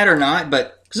placement in that or not,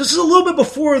 but... Because this is a little bit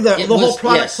before the whole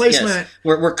product placement. Yes.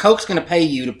 Where Coke's going to pay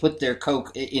you to put their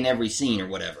Coke in every scene or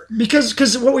whatever.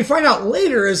 Because what we find out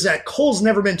later is that Cole's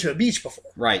never been to a beach before.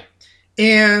 Right.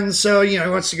 And so, he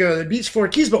wants to go to the beach for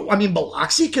Keys, but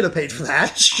Biloxi could have paid for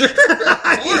that. Sure.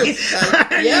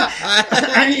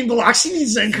 Biloxi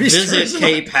needs to increase Visit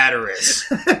Cape Hatteras.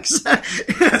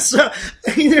 Exactly. Yeah, so,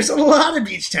 there's a lot of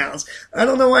beach towns. I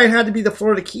don't know why it had to be the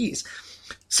Florida Keys.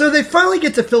 So they finally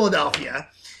get to Philadelphia.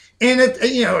 And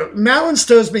Madeline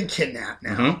Stowe's been kidnapped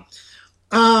now.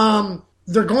 Mm-hmm.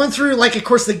 they're going through, like, of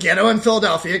course, the ghetto in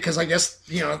Philadelphia, because I guess,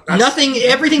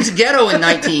 everything's ghetto in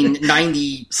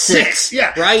 1996.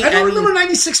 Yeah. Right? I don't remember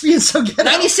 96 being so ghetto.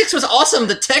 96 was awesome.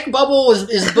 The tech bubble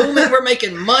is booming. We're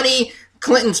making money.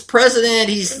 Clinton's president.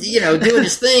 He's, doing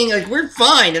his thing. Like, we're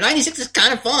fine. And 96 is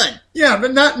kind of fun. Yeah,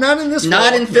 but not in this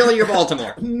Not world. in Philly or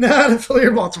Baltimore. Not in Philly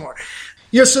or Baltimore.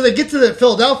 So they get to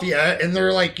Philadelphia, and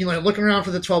they're, like, looking around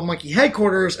for the 12 Monkey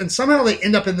headquarters, and somehow they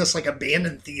end up in this, like,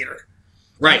 abandoned theater.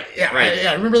 Right. Yeah, right.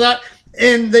 Yeah, remember that?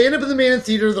 And they end up in the abandoned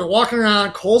theater. They're walking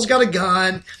around. Cole's got a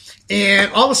gun.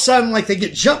 And all of a sudden, like, they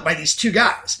get jumped by these two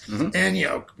guys. Mm-hmm.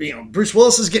 And, Bruce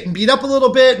Willis is getting beat up a little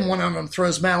bit, and one of them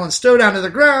throws Madeline Stowe down to the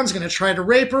ground, is going to try to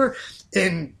rape her.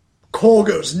 And Cole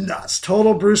goes nuts.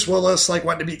 Total Bruce Willis, like,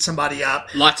 wanting to beat somebody up.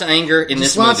 Lots of anger in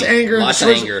this movie. Lots of anger. Lots of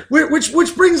anger.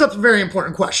 Which brings up a very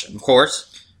important question. Of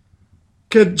course.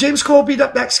 Could James Cole beat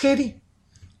up Max Cady?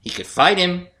 He could fight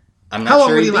him. I'm not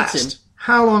sure he beats him.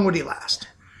 How long would he last?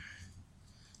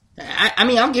 I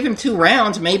mean, I'll give him 2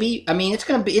 rounds, maybe. I mean, they're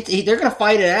going to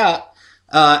fight it out.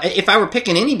 If I were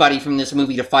picking anybody from this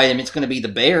movie to fight him, it's going to be the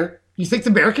Bear. You think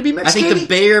the Bear could beat Max Cady? I think the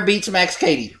Bear beats Max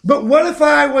Cady. But what if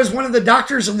I was one of the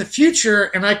doctors in the future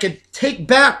and I could take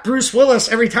back Bruce Willis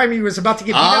every time he was about to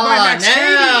get beat up by Max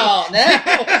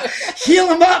Cady? Heal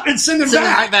him up and send him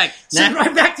back. Send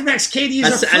right back to Max Cady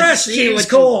as a fresh James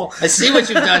Cole. I see what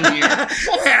you've done here.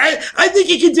 I think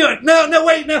he can do it. No,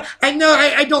 wait.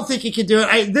 I don't think he can do it.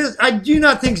 I do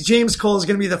not think James Cole is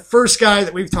going to be the first guy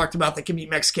that we've talked about that can beat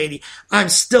Max Cady. I'm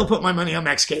still putting my money on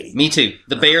Max Cady. Me too.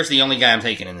 The Bear's the only guy I'm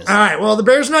taking in this. All right, well, the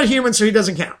Bear's not human, so he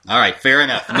doesn't count. All right, fair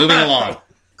enough. Moving along.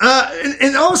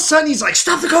 And all of a sudden, he's like,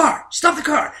 stop the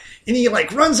car. And he,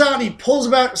 like, runs out and he pulls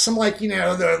about some, like, the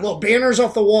little banners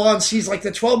off the wall and sees, like,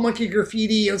 the 12 Monkey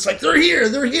graffiti. And it's like, they're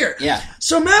here. Yeah.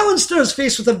 So Madeline Stowe is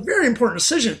faced with a very important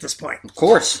decision at this point. Of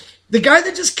course. The guy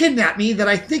that just kidnapped me, that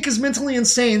I think is mentally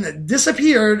insane, that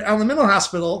disappeared out of the mental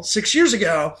hospital 6 years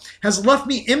ago, has left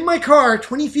me in my car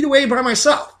 20 feet away by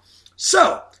myself.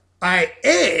 So, I,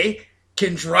 A,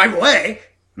 can drive away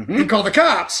and call the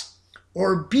cops,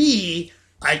 or B,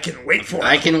 I can wait for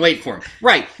him.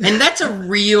 Right. And that's a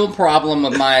real problem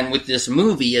of mine with this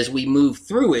movie as we move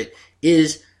through it,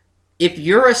 is if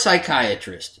you're a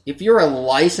psychiatrist, if you're a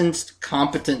licensed,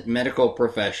 competent medical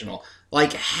professional,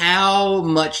 like, how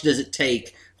much does it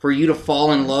take for you to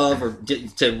fall in love or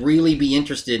to really be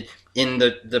interested in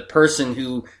the person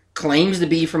who claims to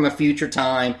be from a future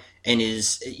time and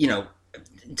is,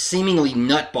 seemingly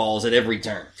nutballs at every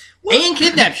turn. And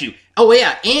kidnaps you. Oh,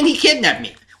 yeah, and he kidnapped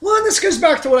me. Well, and this goes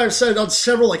back to what I've said on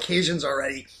several occasions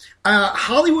already.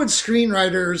 Hollywood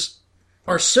screenwriters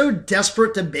are so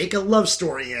desperate to make a love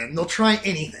story in, they'll try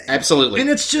anything. Absolutely. And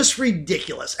it's just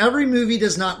ridiculous. Every movie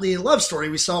does not lead a love story.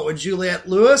 We saw it with Juliette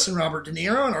Lewis and Robert De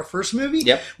Niro in our first movie.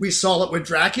 Yep. We saw it with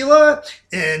Dracula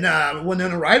and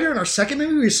Winona Ryder in our second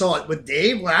movie. We saw it with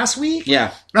Dave last week.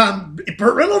 Yeah.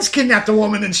 Burt Reynolds kidnapped a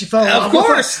woman and she fell in love. Of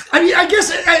course. I mean, I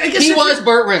guess he was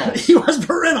Burt Reynolds. He was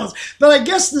Burt Reynolds. But I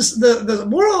guess the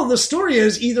moral of the story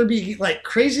is either be like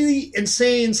crazy,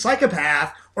 insane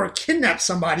psychopath or kidnap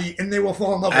somebody and they will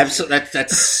fall in love with you. Absolutely.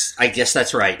 I guess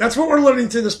that's right. That's what we're learning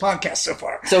through this podcast so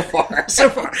far. So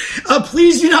far.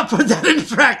 Please do not put that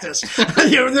into practice.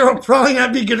 There will probably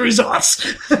not be good results.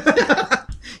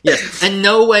 Yes. And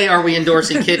no way are we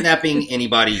endorsing kidnapping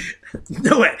anybody.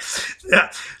 No way. Yeah.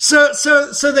 So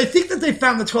they think that they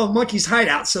found the 12 Monkeys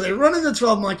hideout. So they run into the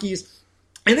 12 Monkeys.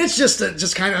 And it's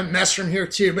just kind of a mess from here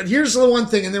too. But here's the one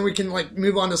thing, and then we can like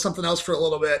move on to something else for a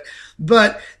little bit.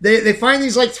 But they find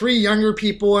these like 3 younger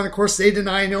people, and of course they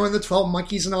deny knowing the 12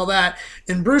 Monkeys and all that.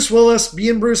 And Bruce Willis,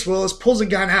 being Bruce Willis, pulls a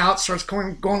gun out, starts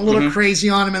going a little crazy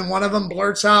on him, and one of them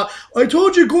blurts out, "I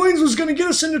told you Goins was going to get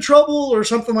us into trouble," or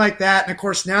something like that. And of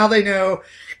course now they know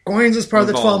Goins is part of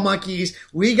the 12 Monkeys.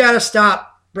 We got to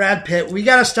stop Brad Pitt. We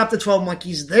got to stop the 12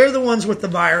 Monkeys. They're the ones with the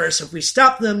virus. If we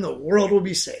stop them, the world will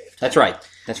be saved. That's right.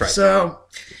 So,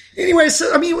 anyway,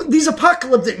 I mean, these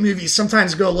apocalyptic movies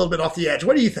sometimes go a little bit off the edge.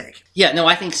 What do you think? Yeah, no,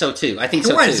 I think so too. Why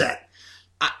is that?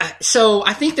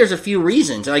 I think there's a few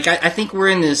reasons. Like, I think we're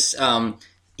in this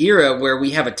era where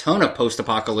we have a ton of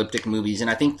post-apocalyptic movies, and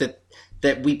I think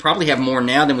that we probably have more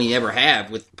now than we ever have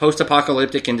with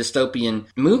post-apocalyptic and dystopian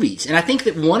movies. And I think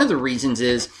that one of the reasons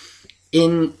is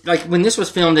when this was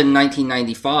filmed in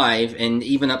 1995 and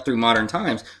even up through modern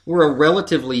times, we're a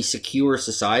relatively secure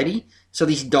society. So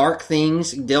these dark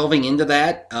things, delving into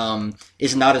that,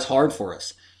 is not as hard for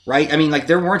us, right? I mean, like,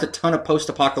 there weren't a ton of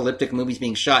post-apocalyptic movies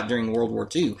being shot during World War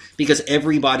II because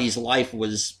everybody's life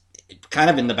was kind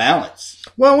of in the balance.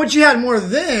 Well, what you had more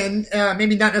then,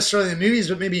 maybe not necessarily in the movies,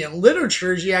 but maybe in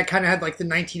literature, you kind of had like the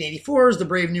 1984s, the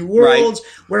Brave New Worlds,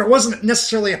 where it wasn't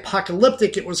necessarily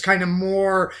apocalyptic. It was kind of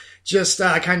more just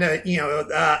a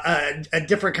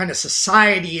different kind of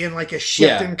society and like a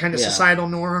shift in kind of societal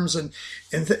norms and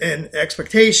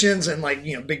expectations and like,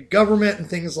 big government and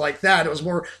things like that. It was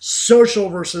more social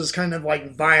versus kind of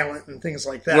like violent and things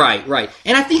like that. Right.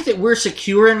 And I think that we're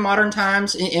secure in modern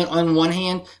times on one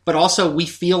hand, but also we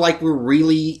feel like we're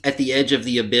really at the edge of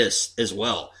the abyss as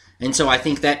well. And so I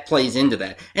think that plays into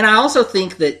that. And I also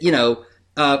think that,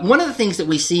 one of the things that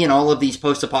we see in all of these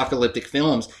post-apocalyptic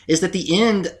films is that the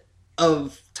end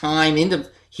of time, end of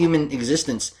human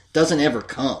existence doesn't ever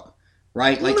come.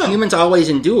 Right? Like humans always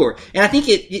endure. And I think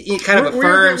it kind of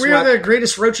affirms... We're the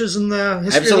greatest roaches in the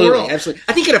history of the world. Absolutely.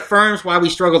 I think it affirms why we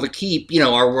struggle to keep,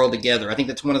 our world together. I think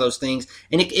that's one of those things.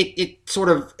 And it sort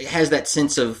of has that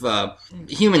sense of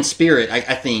human spirit,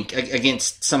 I think,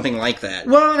 against something like that.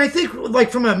 Well, and I think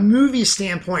like from a movie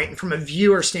standpoint and from a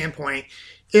viewer standpoint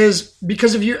is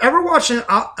because if you ever watch an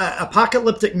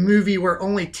apocalyptic movie where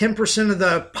only 10% of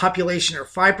the population or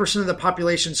 5% of the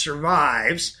population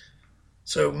survives...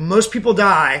 So most people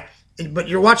die, but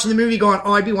you're watching the movie going,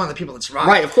 "Oh, I'd be one of the people that survive."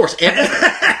 Right, of course. I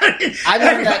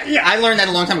learned that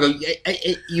a long time ago.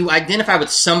 You identify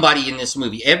with somebody in this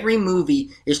movie. Every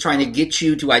movie is trying to get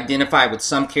you to identify with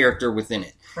some character within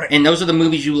it. Right. And those are the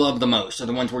movies you love the most, are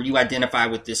the ones where you identify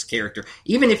with this character.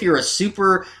 Even if you're a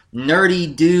super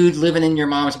nerdy dude living in your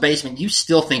mom's basement, you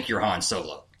still think you're Han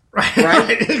Solo.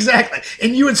 Right, exactly.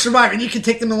 And you would survive, and you could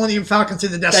take the Millennium Falcon to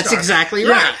the Death Star. That's exactly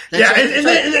right.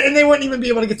 And they wouldn't even be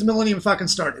able to get the Millennium Falcon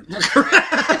started.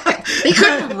 They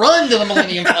couldn't run to the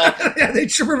Millennium Falcon. Yeah, they'd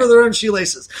trip over their own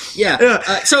shoelaces.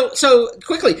 Yeah. So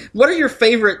quickly, what are your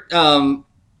favorite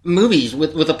movies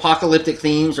with apocalyptic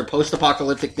themes or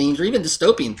post-apocalyptic themes or even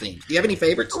dystopian themes? Do you have any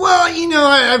favorites? Well,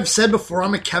 I've said before,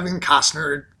 I'm a Kevin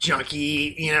Costner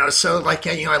junkie, so like,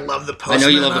 I love The Postman. I know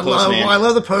you love The Postman. I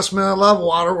love The Postman. I love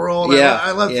Waterworld. Yeah.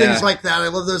 I love things like that. I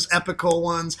love those epical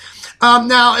ones.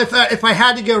 Now, if I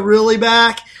had to go really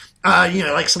back,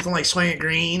 like something like Soylent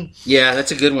Green. Yeah,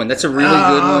 that's a good one. That's a really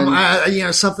good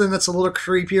one. Something that's a little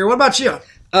creepier. What about you?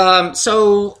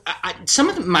 Some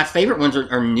of my favorite ones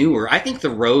are newer. I think The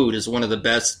Road is one of the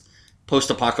best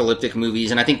post-apocalyptic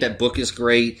movies, and I think that book is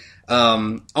great.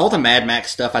 All the Mad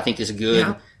Max stuff I think is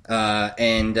good. Yeah.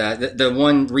 And the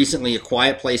one recently, A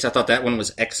Quiet Place, I thought that one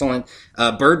was excellent.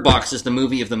 Bird Box is the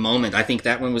movie of the moment. I think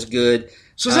that one was good.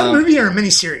 So is that a movie or a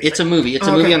miniseries? It's a movie. It's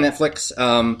a movie on Netflix.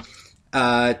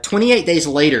 28 Days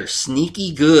Later,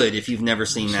 Sneaky Good, if you've never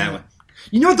seen that one.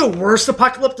 You know what the worst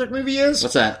apocalyptic movie is?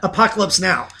 What's that? Apocalypse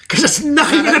Now. Because it's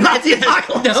not even about the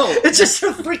apocalypse. No. It's just a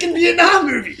freaking Vietnam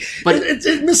movie. But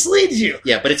it misleads you.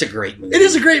 Yeah, but it's a great movie. It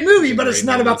is a great movie, but it's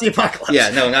not about the apocalypse. Yeah,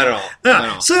 no, not at all. Not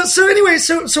at all. So anyway,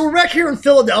 so we're back here in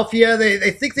Philadelphia.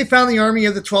 They think they found the army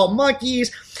of the 12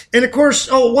 monkeys. And of course,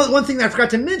 one thing that I forgot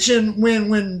to mention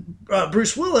when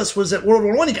Bruce Willis was at World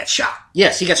War I, he got shot.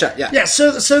 Yes, he got shot. Yeah. Yeah.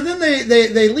 So then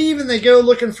they leave and they go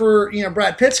looking for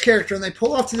Brad Pitt's character, and they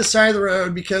pull off to the side of the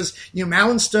road because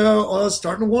Malin Stowe is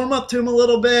starting to warm up to him a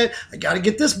little bit. I got to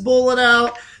get this bullet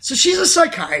out. So she's a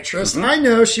psychiatrist. Mm-hmm. I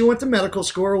know she went to medical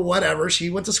school or whatever. She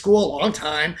went to school a long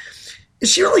time. Is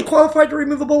she really qualified to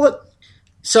remove a bullet?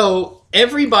 So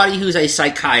everybody who's a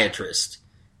psychiatrist,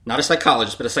 not a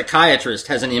psychologist, but a psychiatrist,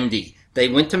 has an MD. They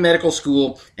went to medical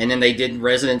school, and then they did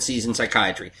residencies in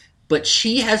psychiatry. But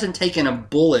she hasn't taken a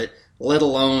bullet, let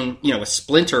alone, a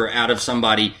splinter out of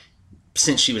somebody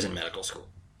since she was in medical school.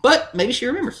 But maybe she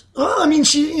remembers. Well, I mean,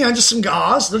 she, just some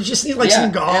gauze. They just need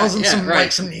some gauze and some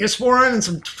Neosporin and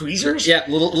some tweezers. Yeah,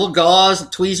 little gauze,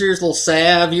 tweezers, little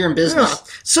salve. You're in business. Yeah.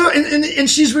 So, and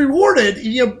she's rewarded.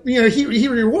 He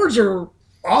rewards her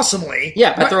awesomely.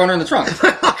 Yeah, by throwing her in the trunk.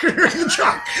 Locking her in the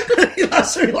trunk. He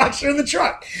locks her in the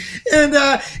trunk. And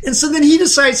so then he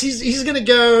decides he's going to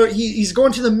go, he's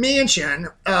going to the mansion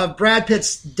of Brad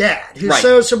Pitt's dad.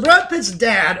 So Brad Pitt's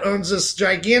dad owns this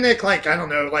gigantic, like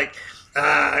a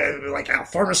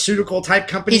pharmaceutical type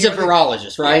company. He's a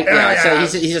virologist, right? Yeah.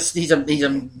 So he's a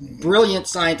brilliant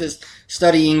scientist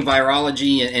studying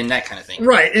virology and that kind of thing.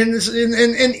 Right.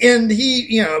 And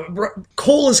he,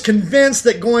 Cole is convinced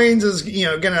that Goins is,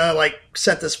 gonna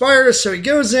set this virus. So he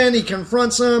goes in, he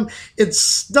confronts him. It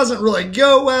doesn't really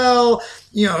go well.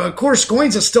 Of course,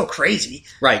 Goins is still crazy.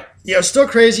 Right. Still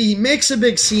crazy. He makes a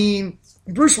big scene.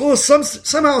 Bruce Willis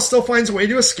somehow still finds a way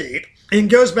to escape and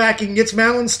goes back and gets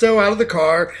Malin Stowe out of the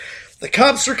car. The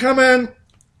cops are coming.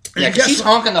 Yeah, because she's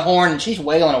honking the horn and she's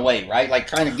wailing away, right? Like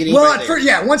trying to get him right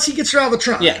there. Once he gets her out of the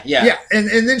trunk. Yeah. And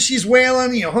then she's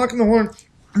wailing, honking the horn.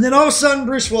 And then all of a sudden,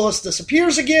 Bruce Willis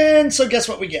disappears again. So guess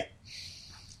what we get?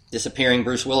 Disappearing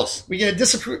Bruce Willis. We get a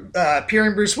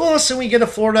disappearing Bruce Willis, and we get a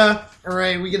Florida. All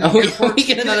right, we get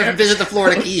another visit the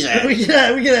Florida Keys. we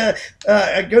get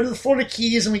a go to the Florida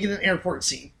Keys, and we get an airport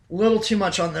scene. A little too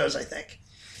much on those, I think.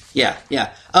 Yeah.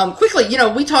 Quickly,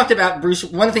 we talked about Bruce.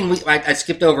 One thing I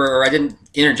skipped over, or I didn't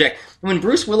interject. When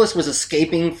Bruce Willis was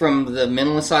escaping from the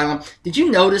mental asylum, did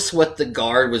you notice what the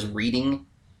guard was reading?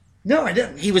 No, I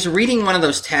didn't. He was reading one of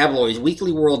those tabloids,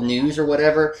 Weekly World News or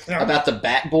whatever, about the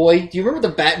Bat Boy. Do you remember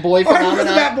the Bat Boy phenomenon? I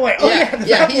remember the Bat Boy.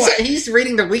 Bat Boy. He's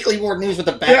reading the Weekly World News with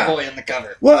the Bat Boy on the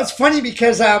cover. Well, it's funny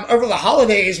because over the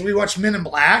holidays we watched Men in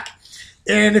Black,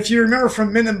 and if you remember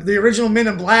from the original Men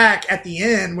in Black, at the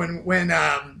end when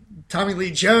Tommy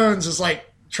Lee Jones is like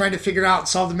trying to figure out and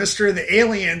solve the mystery of the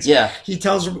aliens. Yeah. He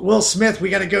tells Will Smith, we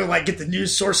got to go get the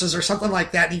news sources or something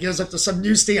like that. And he goes up to some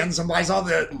newsstands and buys all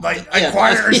the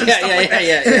Inquirers and stuff like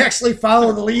that. And actually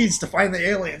follow the leads to find the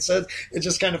aliens. So it's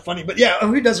just kind of funny. But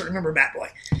who doesn't remember Bat Boy?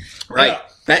 Right.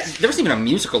 There was even a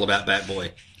musical about Bat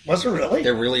Boy. Was there really?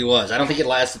 There really was. I don't think it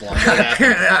lasted long.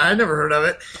 I never heard of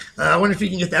it. I wonder if you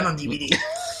can get that on DVD.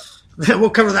 We'll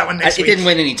cover that one next week. It didn't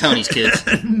win any Tonys, kids.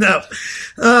 No.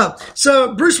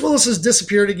 So Bruce Willis has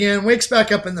disappeared again, wakes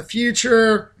back up in the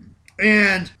future,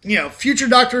 and, future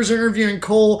doctors are interviewing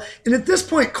Cole. And at this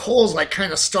point, Cole's like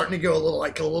kind of starting to go a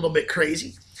little bit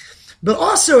crazy. But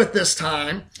also at this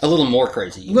time... A little more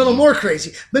crazy. More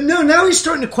crazy. But no, now he's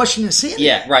starting to question his sanity.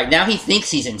 Yeah, right. Now he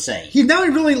thinks he's insane. He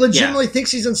really legitimately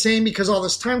thinks he's insane because all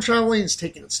this time traveling is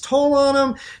taking its toll on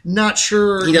him. Not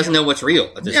sure... He doesn't know what's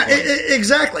real at this point.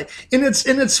 Exactly. And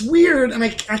it's weird, and I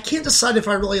can't decide if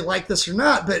I really like this or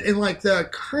not, but in like the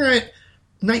current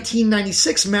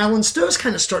 1996, Madeline Stowe's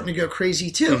kind of starting to go crazy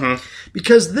too. Mm-hmm.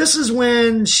 Because this is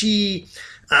when she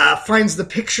finds the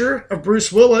picture of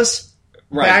Bruce Willis...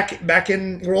 Right. Back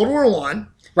in World War I.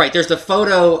 Right, there's the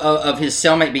photo of his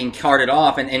cellmate being carted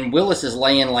off, and Willis is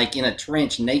laying like in a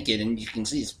trench naked, and you can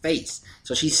see his face.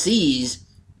 So she sees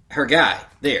her guy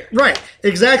there. Right,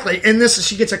 exactly. And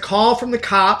she gets a call from the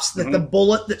cops that the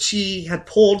bullet that she had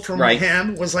pulled from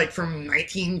him was like from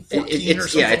 1914 or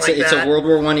something like that. It's a World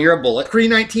War I era bullet.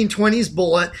 Pre-1920s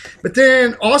bullet. But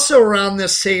then also around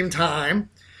this same time,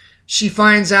 she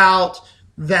finds out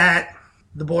that...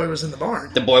 the boy was in the barn.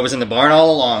 The boy was in the barn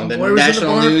all along. The boy was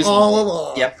national in the barn news all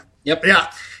along. Yep. Yeah.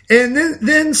 And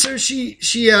then so she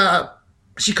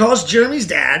calls Jeremy's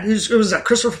dad, who was that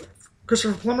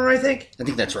Christopher Plummer, I think. I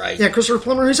think that's right. Yeah, Christopher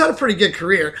Plummer, who's had a pretty good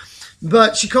career,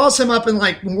 but she calls him up and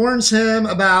like warns him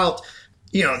about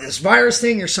this virus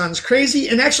thing. Your son's crazy,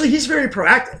 and actually he's very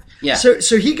proactive. Yeah.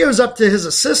 So he goes up to his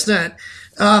assistant.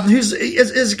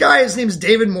 His name's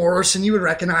David Morse, and you would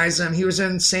recognize him. He was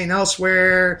in St.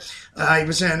 Elsewhere. He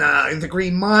was in The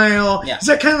Green Mile. Yeah. He's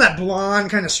that kind of that blonde,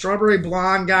 kind of strawberry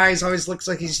blonde guy. He always looks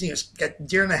like he's got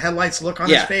deer in the headlights look on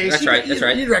his face. That's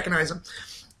right. You'd recognize him.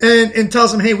 And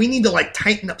tells him, hey, we need to like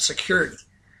tighten up security,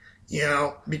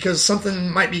 because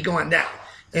something might be going down.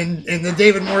 And the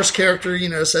David Morse character,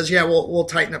 says, yeah, we'll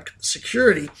tighten up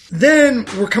security. Then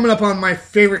we're coming up on my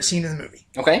favorite scene in the movie.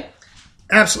 Okay.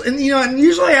 Absolutely. And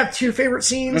usually I have two favorite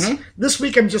scenes. Mm-hmm. This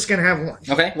week I'm just going to have one.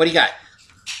 Okay. What do you got?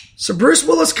 So Bruce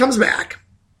Willis comes back,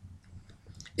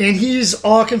 and he's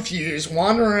all confused,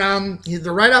 wandering around.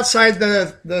 They're right outside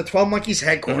the 12 Monkeys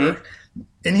headquarters,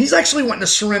 and he's actually wanting to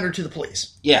surrender to the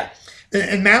police. Yeah.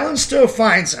 And Madeline Stowe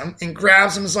finds him and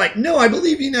grabs him and is like, no, I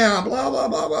believe you now, blah, blah,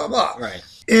 blah, blah, blah. Right.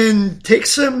 And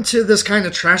takes him to this kind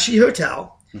of trashy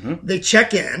hotel. Mm-hmm. They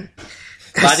check in.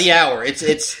 By the hour.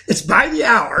 It's by the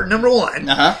hour, number one.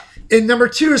 Uh-huh. And number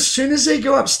two, as soon as they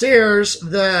go upstairs,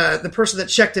 the person that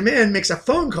checked him in makes a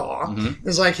phone call. Mm-hmm.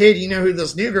 It's like, hey, do you know who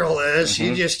this new girl is?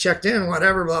 Mm-hmm. She just checked in,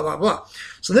 whatever, blah, blah, blah.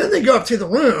 So then they go up to the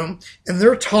room, and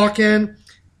they're talking.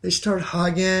 They start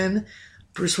hugging.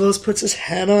 Bruce Willis puts his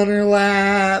head on her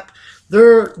lap.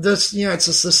 It's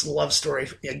just this love story.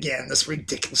 Again, this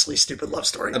ridiculously stupid love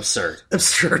story.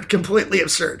 Absurd. Completely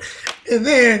absurd. And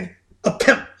then a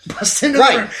pimp busts into the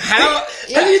room. How?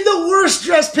 Yeah. I mean, the worst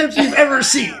dressed pimp you've ever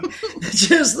seen.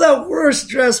 Just the worst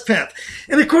dressed pimp.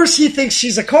 And of course, he thinks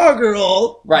she's a call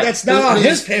girl. Right. That's not on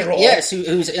his payroll. Yes,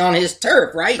 who's on his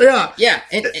turf, right? Yeah. Yeah.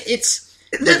 And it's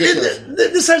ridiculous.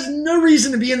 This has no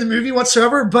reason to be in the movie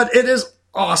whatsoever, but it is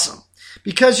awesome.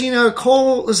 Because,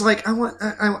 Cole is like, I want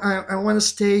to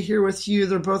stay here with you.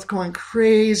 They're both going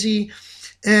crazy.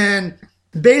 And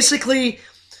basically,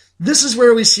 this is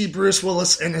where we see Bruce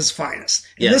Willis in his finest.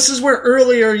 And Yes. this is where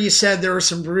earlier you said there were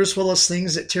some Bruce Willis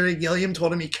things that Terry Gilliam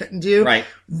told him he couldn't do. Right.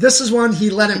 This is one he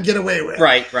let him get away with.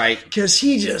 Right. Because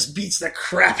he just beats the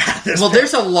crap out of this. Well, guy.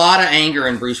 there's a lot of anger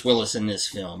in Bruce Willis in this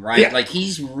film, right? Yeah. Like,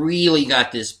 he's really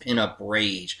got this pin-up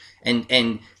rage.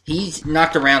 And he's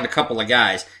knocked around a couple of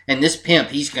guys. And this pimp,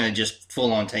 he's going to just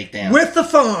full-on take down. With the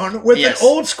phone, with Yes. an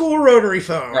old-school rotary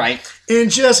phone. Right.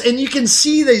 And you can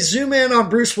see they zoom in on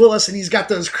Bruce Willis, and he's got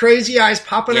those crazy eyes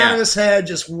popping out of his head,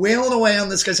 just wailing away on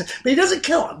this guy's head. But he doesn't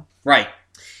kill him. Right.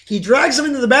 He drags him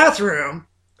into the bathroom,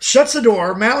 shuts the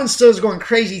door. Madeline Stowe's going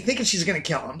crazy, thinking she's going to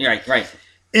kill him. Right.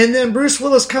 And then Bruce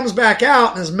Willis comes back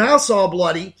out, and his mouth's all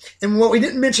bloody. And what we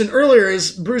didn't mention earlier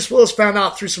is Bruce Willis found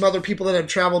out through some other people that had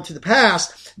traveled to the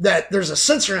past that there's a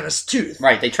sensor in his tooth.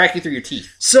 Right. They track you through your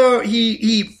teeth. So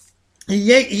he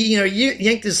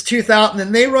yanked his tooth out, and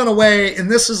then they run away. And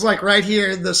this is like right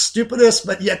here, the stupidest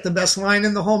but yet the best line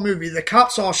in the whole movie. The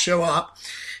cops all show up,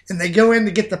 and they go in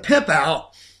to get the pimp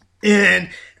out. And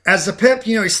as the pimp,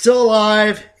 he's still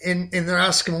alive, and they're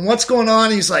asking him what's going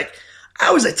on. He's like, I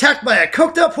was attacked by a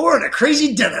coked up whore and a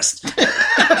crazy dentist. And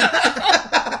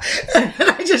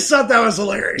I just thought that was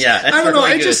hilarious. Yeah, that's I don't know.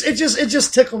 really It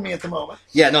just tickled me at the moment.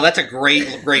 Yeah, no, that's a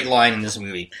great line in this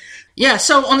movie. Yeah,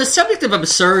 so on the subject of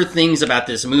absurd things about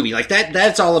this movie, like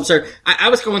that's all absurd. I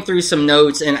was going through some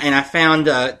notes, and I found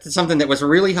something that was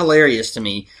really hilarious to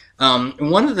me.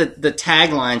 One of the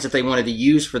taglines that they wanted to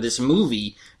use for this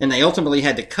movie, and they ultimately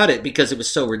had to cut it because it was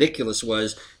so ridiculous,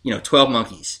 was, 12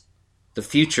 monkeys. The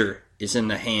future is in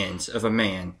the hands of a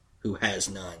man who has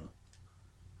none.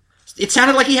 It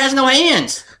sounded like he has no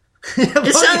hands.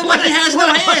 It sounded like he has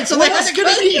no hands. So what else could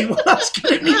it mean? What else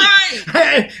could it mean?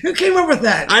 Hey, who came up with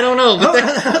that? I don't know.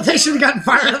 But they should have gotten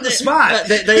fired on the spot.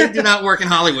 They do not work in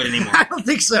Hollywood anymore. I don't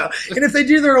think so. And if they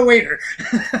do, they're a waiter.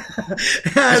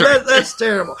 That's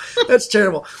terrible. That's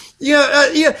terrible.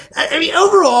 I mean,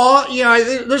 overall,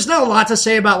 there's not a lot to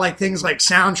say about like things like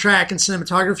soundtrack and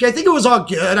cinematography. I think it was all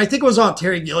good. I think it was all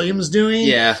Terry Gilliam's doing.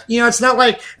 Yeah. It's not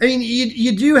like, I mean,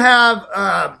 you do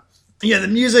have, the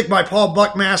music by Paul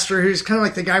Buckmaster, who's kind of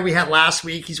like the guy we had last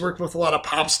week. He's worked with a lot of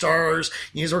pop stars.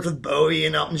 He's worked with Bowie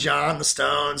and Elton John, the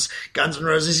Stones, Guns N'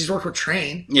 Roses. He's worked with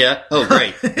Train. Yeah. Oh,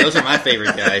 great. Those are my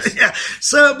favorite guys. Yeah.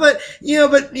 So, but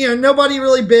nobody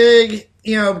really big,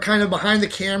 kind of behind the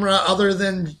camera other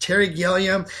than Terry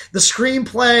Gilliam. The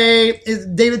screenplay is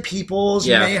David Peoples.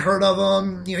 Yeah. You may have heard of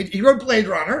him. He wrote Blade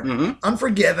Runner,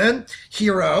 Unforgiven,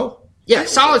 Hero. Yeah,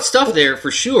 solid stuff there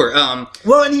for sure.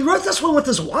 Well, and he wrote this one with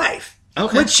his wife.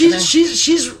 Okay. Which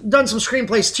she's done some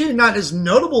screenplays too, not as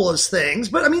notable as things,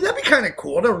 but I mean that'd be kind of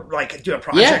cool to like do a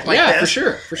project like this.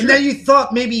 Yeah, for sure. And then you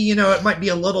thought maybe it might be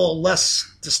a little less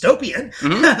dystopian.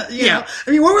 Yeah. I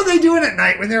mean, what were they doing at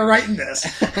night when they were writing this?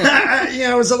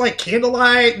 Was it like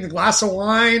candlelight and a glass of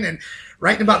wine and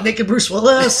writing about naked Bruce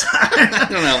Willis? I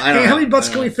don't know. How many butts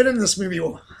can we fit in this movie,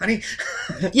 honey?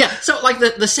 Yeah. So like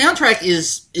the soundtrack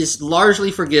is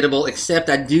largely forgettable, except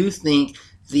I do think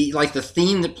the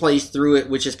theme that plays through it,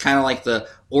 which is kind of like the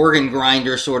organ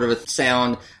grinder sort of a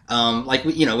sound,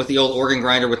 with the old organ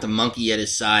grinder with the monkey at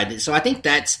his side. So I think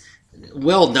that's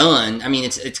well done. I mean,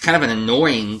 it's kind of an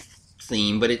annoying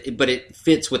theme, but it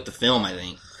fits with the film, I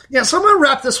think. Yeah, so I'm going to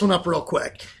wrap this one up real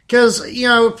quick because,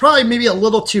 probably maybe a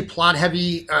little too plot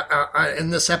heavy in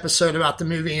this episode about the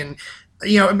movie, and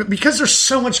because there's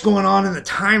so much going on in the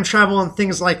time travel and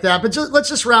things like that. But let's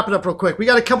just wrap it up real quick. We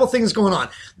got a couple things going on.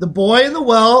 The boy in the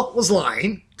well was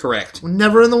lying. Correct.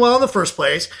 Never in the well in the first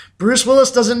place. Bruce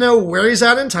Willis doesn't know where he's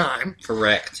at in time.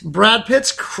 Correct. Brad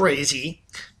Pitt's crazy.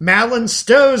 Madeline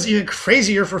Stowe's even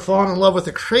crazier for falling in love with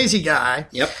a crazy guy.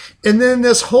 Yep. And then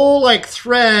this whole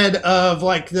thread of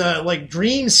the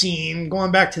dream scene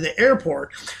going back to the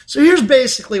airport. So here's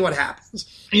basically what happens.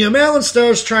 Madeline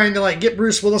Stowe's trying to get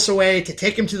Bruce Willis away to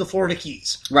take him to the Florida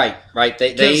Keys. Right.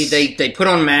 They put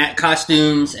on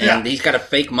costumes, and he's got a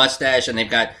fake mustache, and they've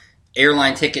got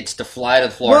airline tickets to fly to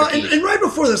the Florida Keys. And right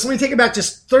before this, let me take it back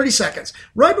just 30 seconds.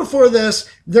 Right before this,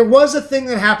 there was a thing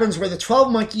that happens where the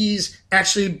 12 monkeys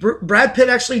Brad Pitt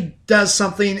actually does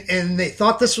something, and they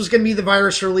thought this was going to be the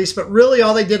virus release, but really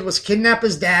all they did was kidnap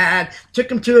his dad,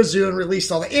 took him to a zoo, and released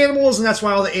all the animals, and that's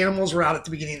why all the animals were out at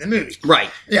the beginning of the movie.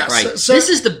 Right. Yeah. Right. So this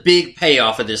is the big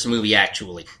payoff of this movie.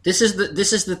 Actually, this is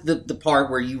the part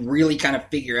where you really kind of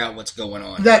figure out what's going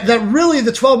on. That really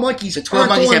the 12 monkeys. The 12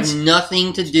 monkeys have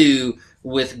nothing to do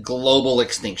with global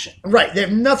extinction. Right. They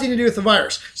have nothing to do with the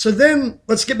virus. So then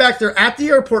let's get back. They're at the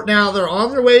airport now. They're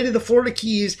on their way to the Florida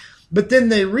Keys, but then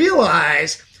they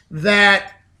realize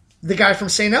that the guy from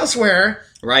St. Elsewhere.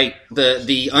 Right.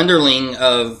 The underling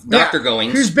of Dr.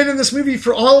 Goings. Who's been in this movie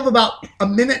for all of about a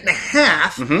minute and a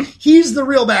half. Mm-hmm. He's the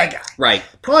real bad guy. Right.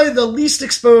 Probably the least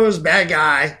exposed bad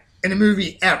guy in a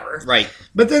movie ever. Right.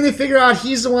 But then they figure out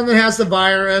he's the one that has the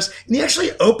virus, and he actually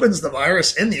opens the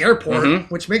virus in the airport,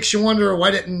 which makes you wonder,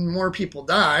 why didn't more people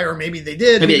die? Or maybe they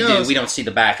did. Maybe they did. We don't see the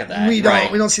back of that. We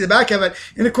don't see the back of it.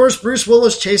 And of course, Bruce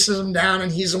Willis chases him down,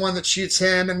 and he's the one that shoots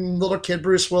him, and little kid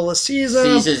Bruce Willis sees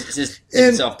him. Sees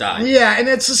himself die. Yeah, and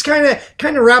it's just kind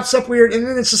of wraps up weird, and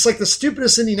then it's just like the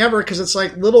stupidest ending ever, because it's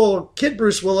like little kid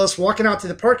Bruce Willis walking out to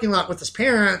the parking lot with his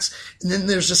parents, and then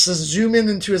there's just this zoom in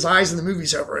into his eyes, and the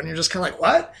movie's over, and you're just kind of like,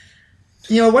 what?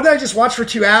 What did I just watch for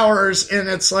 2 hours? And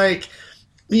it's like,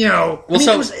 it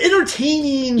was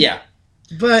entertaining. Yeah.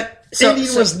 But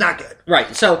ending was not good.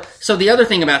 Right. So the other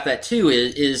thing about that too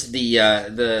is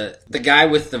the guy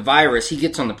with the virus. He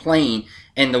gets on the plane,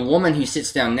 and the woman who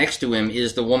sits down next to him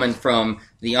is the woman from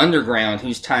the underground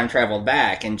who's time traveled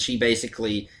back, and she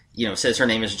basically says her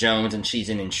name is Jones, and she's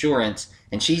in insurance,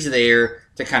 and she's there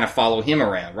to kind of follow him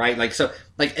around, right?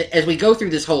 As we go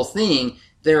through this whole thing,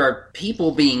 there are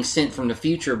people being sent from the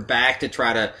future back to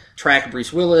try to track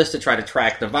Bruce Willis, to try to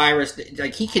track the virus.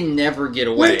 Like, he can never get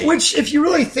away. Which, if you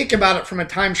really think about it from a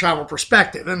time travel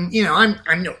perspective, and,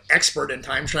 I'm no expert in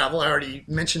time travel. I already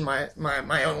mentioned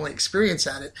my only experience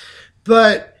at it.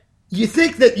 But you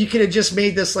think that you could have just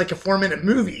made this like a 4-minute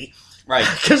movie. Right.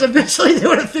 Because eventually they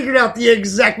would have figured out the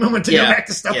exact moment to go back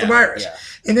to stop the virus. Yeah.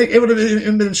 And it would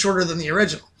have been shorter than the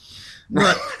original.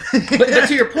 Right. but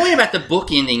to your point about the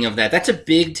book ending of that's a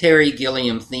big Terry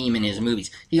Gilliam theme in his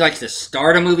movies. He likes to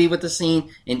start a movie with a scene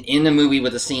and end a movie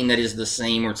with a scene that is the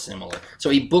same or similar. So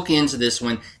he bookends this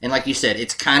one, and like you said,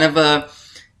 it's kind of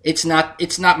it's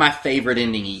not my favorite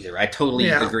ending either. I totally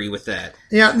agree with that.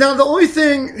 Yeah. Now the only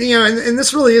thing, and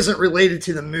this really isn't related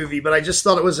to the movie, but I just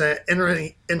thought it was an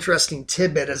interesting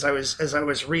tidbit as I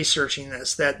was researching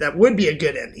this, that would be a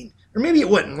good ending, or maybe it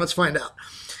wouldn't. Let's find out.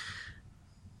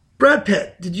 Brad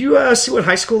Pitt, did you see what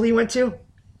high school he went to?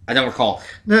 I don't recall.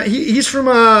 No, he's from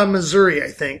Missouri, I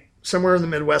think, somewhere in the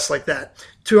Midwest like that.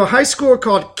 To a high school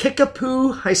called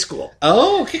Kickapoo High School.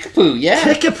 Oh, Kickapoo, yeah.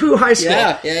 Kickapoo High School.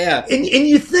 Yeah. And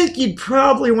you think you'd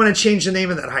probably want to change the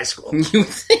name of that high school. You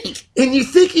think? And you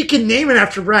think you can name it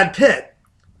after Brad Pitt.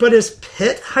 But is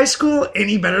Pitt High School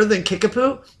any better than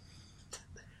Kickapoo?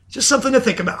 Just something to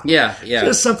think about. Yeah.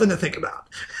 Just something to think about.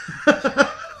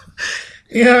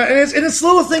 Yeah, and it's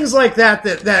little things like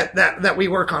that we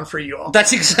work on for you all.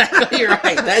 That's exactly right.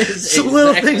 That is some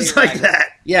little things right. Like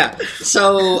that. Yeah.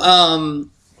 So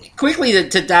quickly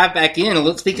to dive back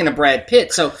in, speaking of Brad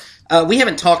Pitt, so we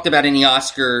haven't talked about any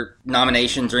Oscar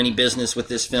nominations or any business with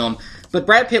this film, but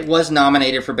Brad Pitt was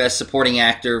nominated for Best Supporting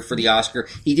Actor for the Oscar.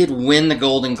 He did win the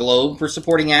Golden Globe for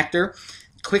Supporting Actor.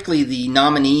 Quickly, the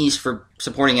nominees for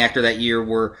Supporting Actor that year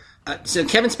were so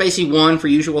Kevin Spacey won for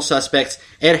Usual Suspects,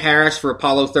 Ed Harris for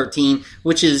Apollo 13,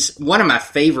 which is one of my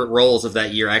favorite roles of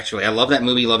that year, actually. I love that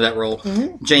movie, love that role.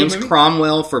 Mm-hmm. James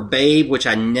Cromwell for Babe, which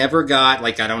I never got,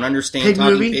 I don't understand Pig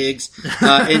talking movie. pigs,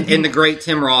 and the great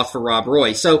Tim Roth for Rob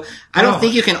Roy. So I don't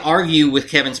think you can argue with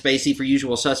Kevin Spacey for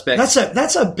Usual Suspects.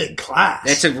 That's a big class.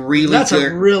 That's a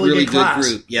really good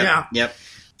group. Yep.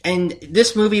 And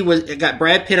this movie it got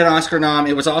Brad Pitt an Oscar nom.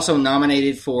 It was also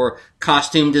nominated for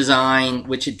costume design,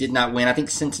 which it did not win. I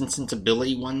think Sense and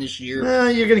Sensibility won this year.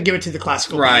 You're going to give it to the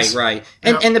classical movies. Right.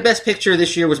 And the best picture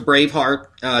this year was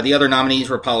Braveheart. The other nominees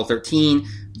were Apollo 13,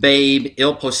 Babe,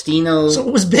 Il Postino. So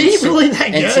was Babe really that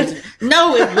good?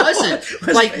 No, it wasn't.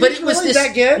 But it was really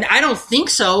that good? I don't think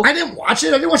so. I didn't watch it.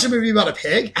 I didn't watch a movie about a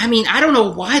pig. I mean, I don't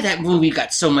know why that movie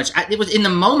got so much. It was in the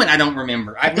moment. I don't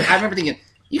remember. I remember thinking,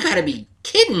 you got to be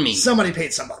kidding me. Somebody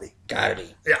paid somebody. Gotta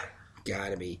be. Yeah.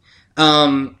 Gotta be.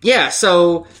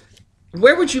 So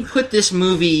where would you put this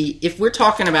movie if we're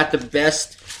talking about the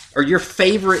best or your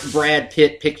favorite Brad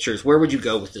Pitt pictures? Where would you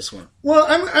go with this one? Well,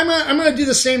 I'm going to do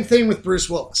the same thing with Bruce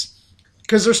Willis.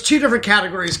 Because there's two different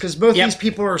categories, because both these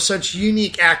people are such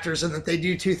unique actors and that they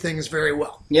do two things very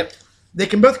well. Yep. They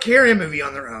can both carry a movie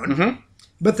on their own. Mm-hmm.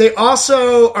 But they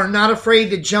also are not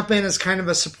afraid to jump in as kind of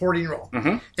a supporting role.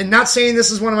 Mm-hmm. And not saying this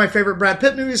is one of my favorite Brad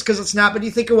Pitt movies, because it's not, but you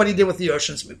think of what he did with the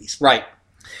Ocean's movies. Right.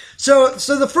 So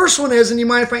the first one is, and you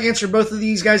mind if I answer both of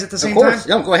these guys at the same time?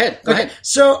 No, go ahead. Go ahead.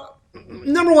 So,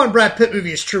 number one Brad Pitt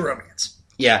movie is True Romance.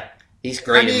 Yeah. He's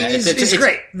great in that. He's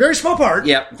great. Very small part.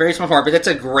 Yeah, very small part, but that's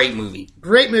a great movie.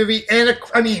 Great movie. And,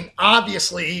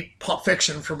 obviously, Pulp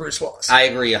Fiction for Bruce Willis. I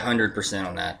agree 100%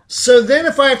 on that. So then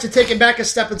if I have to take it back a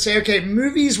step and say, okay,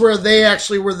 movies where they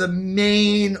actually were the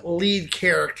main lead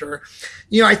character.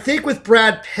 I think with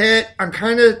Brad Pitt, I'm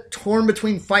kind of torn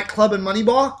between Fight Club and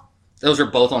Moneyball. Those are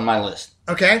both on my list.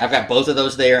 Okay. I've got both of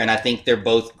those there, and I think they're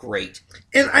both great.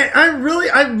 And I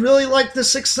really like The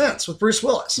Sixth Sense with Bruce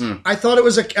Willis. I thought it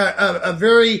was a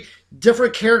very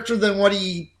different character than what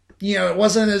he, it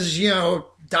wasn't as,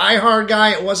 diehard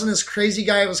guy. It wasn't as crazy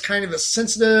guy. It was kind of a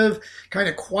sensitive, kind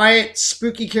of quiet,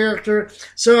 spooky character.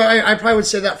 So I probably would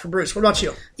say that for Bruce. What about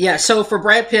you? Yeah, so for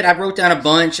Brad Pitt, I wrote down a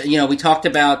bunch. We talked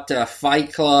about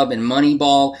Fight Club and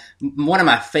Moneyball. One of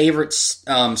my favorite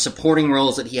supporting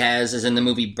roles that he has is in the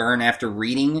movie Burn After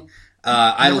Reading.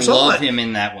 I love him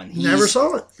in that one. He's Never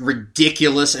saw it.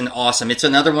 Ridiculous and awesome. It's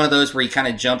another one of those where he kind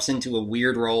of jumps into a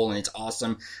weird role, and it's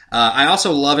awesome. I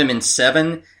also love him in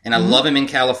Seven, and I love him in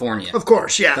California. Of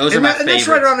course, yeah. Those are my favorites. And that's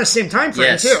right around the same time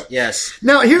frame, too. Yes.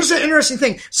 Now, here's the interesting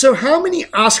thing. So how many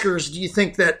Oscars do you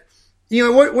think that,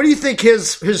 what do you think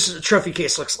his trophy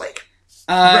case looks like?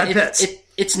 Brad Pitt's.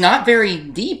 It's not very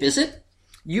deep, is it?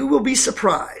 You will be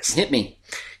surprised. Hit me.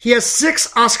 He has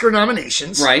 6 Oscar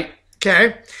nominations. Right.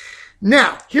 Okay.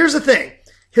 Now, here's the thing.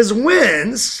 His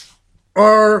wins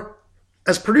are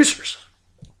as producers.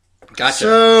 Gotcha.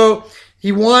 So,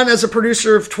 he won as a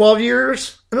producer of 12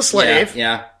 Years and a Slave.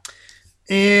 Yeah.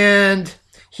 And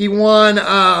he won,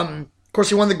 of course,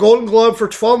 he won the Golden Globe for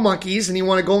 12 Monkeys, and he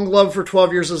won a Golden Globe for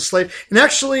 12 Years as a Slave. And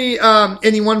actually, and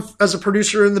he won as a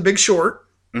producer in The Big Short.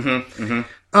 He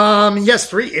has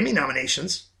 3 Emmy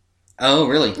nominations. Oh,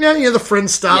 really? Yeah, the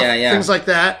Friends stuff, things like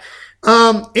that.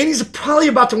 And he's probably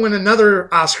about to win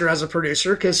another Oscar as a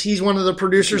producer because he's one of the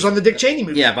producers on the Dick Cheney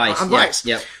movie. Yeah, Vice. On Vice.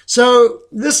 Yep. So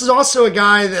this is also a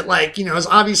guy that, has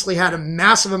obviously had a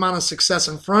massive amount of success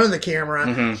in front of the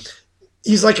camera.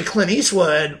 He's like a Clint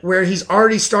Eastwood where he's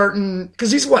already starting,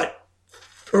 because he's what?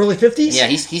 Early 50s? Yeah,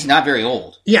 he's not very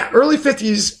old. Yeah, early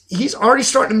 50s. He's already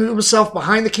starting to move himself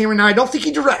behind the camera now. I don't think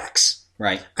he directs.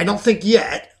 Right. I don't think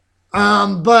yet.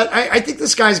 But I think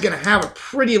this guy's going to have a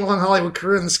pretty long Hollywood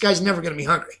career, and this guy's never going to be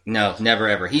hungry. No, never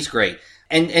ever. He's great.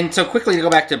 And so quickly to go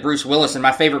back to Bruce Willis and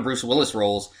my favorite Bruce Willis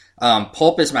roles,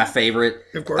 Pulp is my favorite.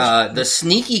 Of course. The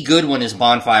sneaky good one is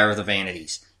Bonfire of the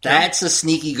Vanities. That's a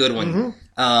sneaky good one.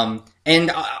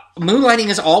 And Moonlighting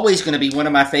is always going to be one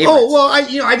of my favorites. Oh, well,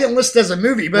 I didn't list it as a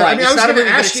movie, but right. I was going to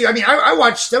ask you. I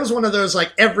watched, that was one of those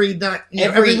every night,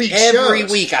 every week shows. Every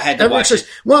week I had to watch it.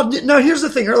 Well, no, here's the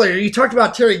thing earlier. You talked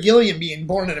about Terry Gilliam being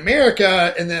born in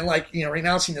America and then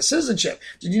renouncing his citizenship.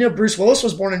 Did you know Bruce Willis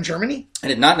was born in Germany? I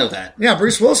did not know that. Yeah,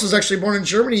 Bruce Willis was actually born in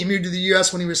Germany. He moved to the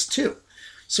U.S. when he was 2.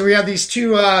 So we have these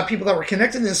 2 people that were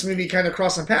connected in this movie kind of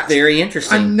crossing paths. Very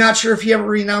interesting. I'm not sure if he ever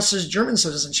renounced his German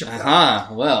citizenship.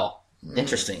 Well,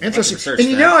 interesting. And he's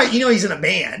in a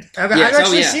band. I've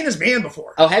actually seen his band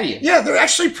before. Oh, have you? Yeah, they're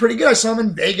actually pretty good. I saw him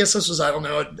in Vegas. This was,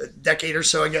 a decade or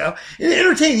so ago.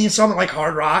 Entertaining. You saw him at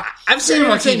Hard Rock. I've seen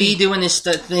him on TV doing this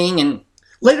thing and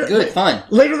fun.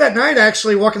 Later that night,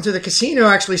 actually, walking through the casino,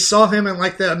 I actually saw him in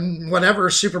the whatever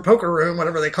super poker room,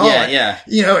 whatever they call it. Yeah.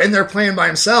 And they're playing by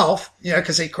himself.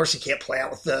 Because of course he can't play out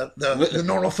with the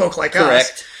normal folk like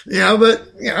us. But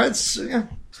it's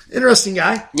interesting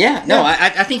guy. Yeah. No,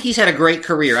 I think he's had a great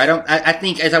career. I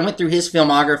think as I went through his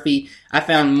filmography, I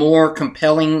found more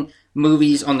compelling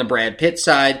movies on the Brad Pitt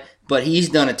side. But he's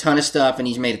done a ton of stuff, and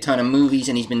he's made a ton of movies,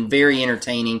 and he's been very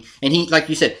entertaining. And he, like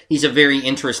you said, he's a very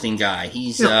interesting guy.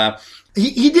 He's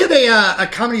he did a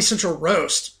Comedy Central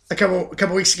roast a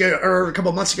couple weeks ago or a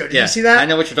couple months ago. Did you see that? I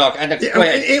know what you're talking. Go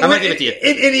ahead. I'm gonna give it to you.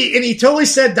 And he totally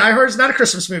said Die Hard's not a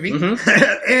Christmas movie,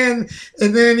 and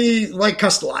then he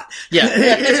cussed a lot. Yeah,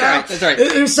 that's right.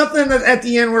 It was something at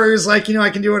the end where he was like, I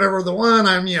can do whatever the one.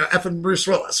 I'm effing Bruce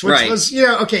Willis, which was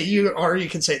okay. You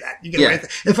can say that. You get away with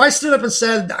it. If I stood up and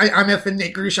said I'm effing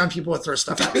Nate Grushon, people would throw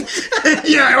stuff at me. Or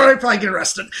I'd probably get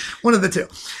arrested. One of the two.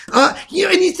 And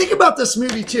you think about this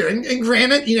movie too. And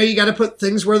granted, you got to put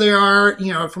things where they are.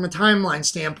 From a timeline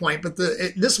standpoint, but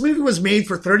this movie was made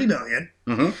for $30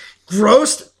 million,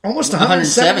 grossed almost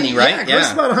 170, right? Yeah,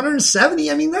 grossed about 170.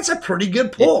 I mean, that's a pretty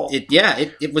good pull.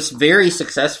 It was very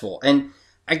successful, and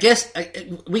I guess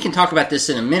we can talk about this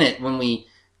in a minute when we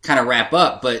kind of wrap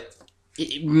up. But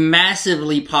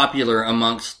massively popular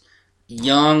amongst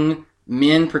young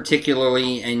men,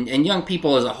 particularly, and young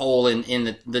people as a whole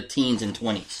in the teens and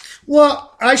 20s.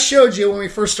 Well, I showed you when we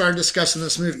first started discussing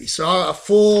this movie. So a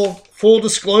full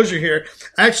disclosure here.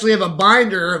 I actually have a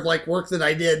binder of work that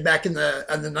I did back in the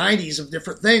 90s of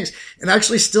different things, and I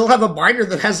actually still have a binder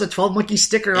that has the 12 Monkey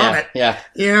sticker on it.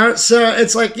 Yeah. So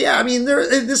it's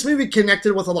this movie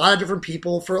connected with a lot of different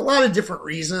people for a lot of different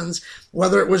reasons,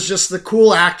 whether it was just the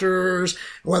cool actors,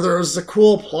 whether it was the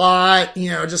cool plot,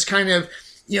 just kind of,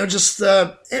 it was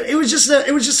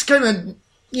just kind of,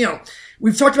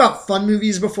 we've talked about fun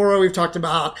movies before. We've talked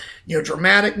about,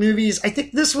 dramatic movies. I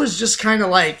think this was just kind of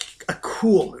like a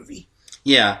cool movie.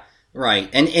 Yeah, right.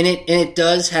 And it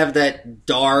does have that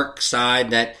dark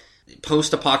side, that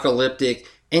post-apocalyptic.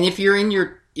 And if you're in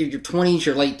your 20s,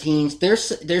 your late teens,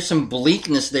 there's some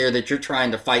bleakness there that you're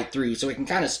trying to fight through, so it can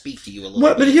kind of speak to you a little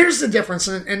bit. But here's the difference,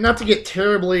 and not to get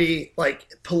terribly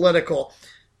political,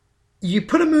 you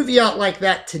put a movie out like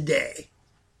that today,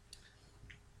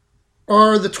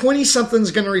 are the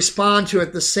 20-somethings going to respond to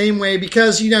it the same way?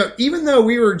 Because, even though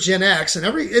we were Gen X,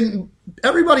 and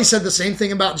everybody said the same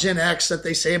thing about Gen X that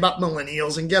they say about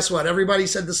millennials, and guess what? Everybody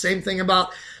said the same thing about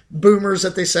boomers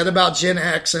that they said about Gen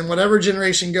X, and whatever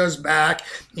generation goes back,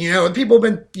 and people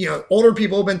have been, older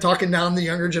people have been talking down the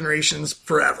younger generations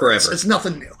forever. It's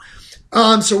nothing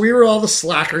new. So we were all the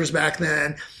slackers back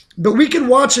then. But we could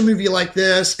watch a movie like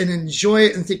this and enjoy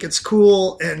it and think it's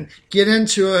cool and get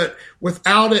into it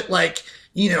without it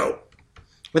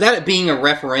without it being a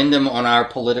referendum on our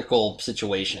political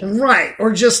situation. Right.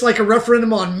 Or just like a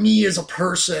referendum on me as a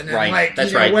person and right.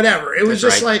 That's right. whatever. It was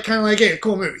just kind of hey,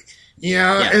 cool movie.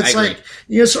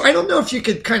 It's so I don't know if you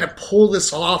could kind of pull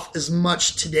this off as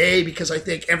much today, because I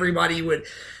think everybody would,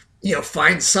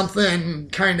 find something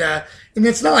kind of, and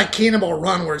it's not like Cannonball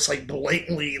Run where it's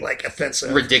blatantly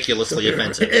offensive. Ridiculously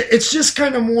offensive. It's just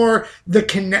kind of more the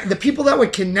people that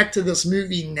would connect to this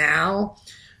movie now,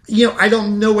 I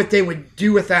don't know what they would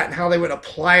do with that and how they would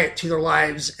apply it to their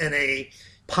lives in a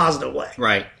positive way.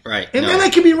 Right. And then I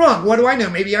could be wrong. What do I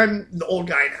know? Maybe I'm the old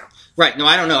guy now. Right. No,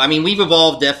 I don't know. I mean, we've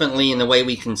evolved definitely in the way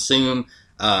we consume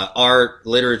art,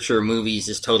 literature, movies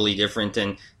is totally different,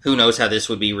 and who knows how this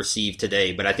would be received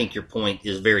today. But I think your point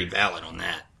is very valid on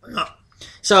that. Oh.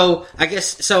 So I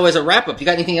guess, as a wrap-up, you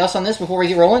got anything else on this before we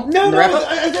get rolling? No,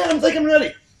 I think I'm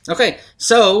ready. Okay.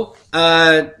 So,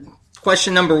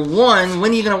 question number 1,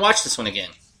 when are you going to watch this one again?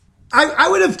 I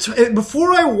would have,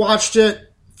 before I watched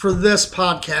it for this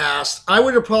podcast, I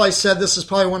would have probably said this is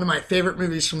probably one of my favorite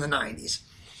movies from the 90s.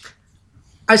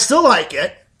 I still like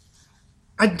it.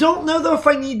 I don't know, though, if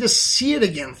I need to see it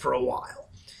again for a while.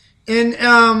 And,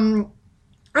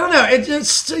 I don't know.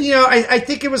 It's I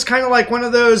think it was kind of like one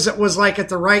of those that was at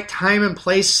the right time and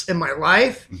place in my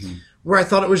life, where I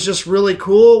thought it was just really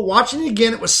cool. Watching it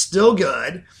again, it was still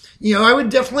good. I would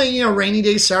definitely, rainy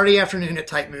day, Saturday afternoon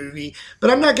type movie, but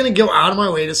I'm not going to go out of my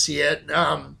way to see it.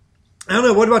 I don't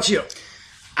know. What about you?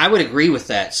 I would agree with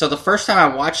that. So the first time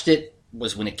I watched it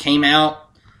was when it came out.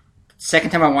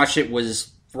 Second time I watched it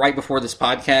was right before this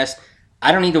podcast.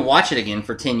 I don't need to watch it again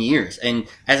for 10 years. And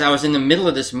as I was in the middle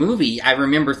of this movie, I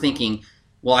remember thinking,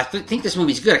 well, I think this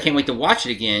movie's good. I can't wait to watch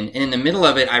it again. And in the middle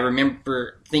of it, I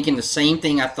remember thinking the same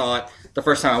thing I thought the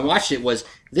first time I watched it was,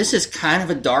 this is kind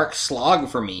of a dark slog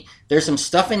for me. There's some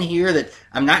stuff in here that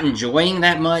I'm not enjoying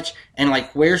that much. And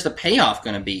where's the payoff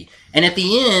going to be? And at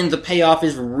the end, the payoff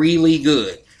is really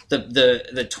good.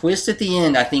 The twist at the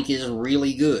end, I think, is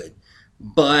really good.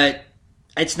 But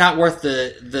it's not worth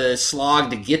the slog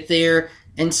to get there,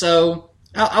 and so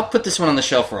I'll put this one on the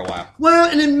shelf for a while.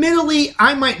 Well, and admittedly,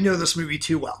 I might know this movie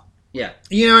too well. Yeah.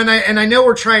 And I know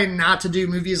we're trying not to do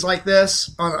movies like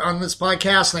this on this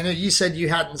podcast, and I know you said you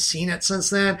hadn't seen it since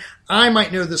then. I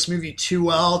might know this movie too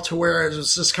well to where it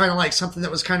was just kind of like something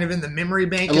that was kind of in the memory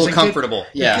bank. A little comfortable,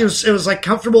 yeah. It was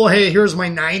comfortable. Hey, here's my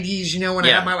 90s, when I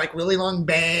had my really long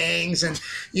bangs, and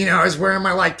I was wearing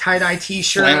my tie-dye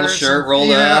t-shirt. Flannel shirt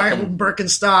rolled up. And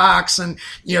Birkenstocks, and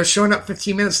showing up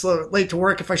 15 minutes late to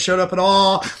work if I showed up at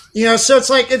all. So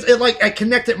it's I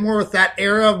connect it more with that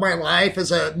era of my life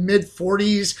as a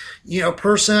mid-40s,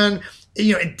 person.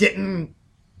 It didn't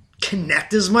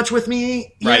connect as much with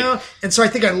me, you know? And so I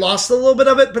think I lost a little bit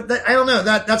of it, but I don't know.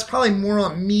 That's probably more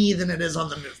on me than it is on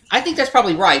the movie. I think that's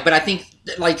probably right, but I think,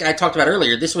 like I talked about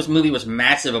earlier, this movie was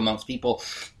massive amongst people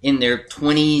in their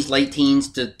 20s, late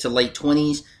teens to late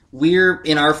 20s. We're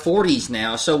in our 40s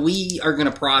now, so we are going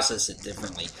to process it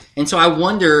differently. And so I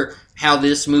wonder how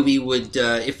this movie would,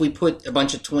 if we put a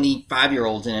bunch of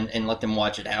 25-year-olds in and let them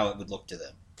watch it, how it would look to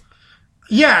them.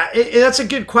 Yeah, that's a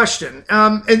good question.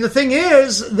 And the thing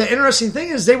is, the interesting thing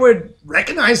is they would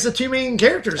recognize the two main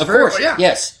characters. Of course, yeah.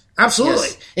 Yes. Absolutely.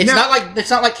 Yes. It's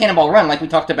not like Cannonball Run, like we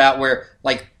talked about, where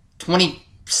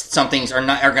 20-somethings are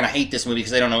going to hate this movie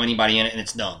because they don't know anybody in it and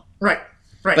it's dumb. Right.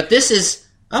 But this is,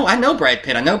 I know Brad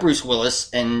Pitt, I know Bruce Willis,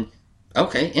 and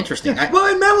okay, interesting. Yeah.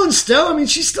 And Madeline Stowe,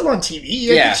 she's still on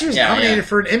TV. I think she was nominated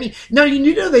for an Emmy. Now,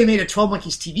 you know they made a 12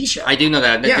 Monkeys TV show. I do know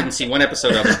that. I didn't see one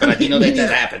episode of it, but I do know that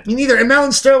happened. Me neither. And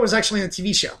Madeline Stowe was actually on the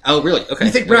TV show. Oh, really? Okay.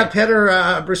 You think Brad Pitt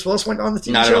or Bruce Willis went on the TV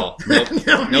show? Not at all. Nope.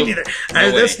 No, me neither.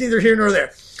 That's neither here nor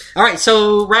there. All right,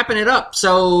 so wrapping it up.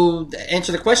 So,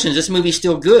 answer the question. Is this movie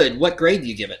still good? What grade do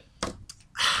you give it?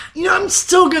 I'm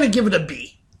still going to give it a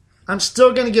B. I'm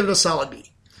still going to give it a solid B.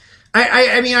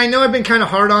 I know I've been kind of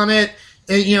hard on it.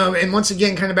 And once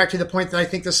again, kind of back to the point that I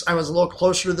think I was a little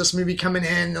closer to this movie coming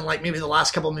in than like maybe the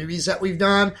last couple movies that we've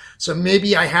done. So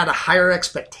maybe I had a higher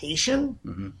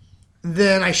expectation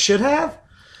than I should have.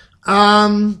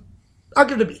 I'll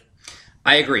give it a B.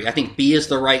 I agree. I think B is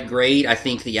the right grade. I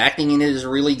think the acting in it is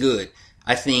really good.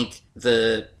 I think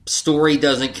the story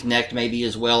doesn't connect maybe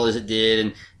as well as it did,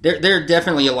 and there are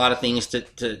definitely a lot of things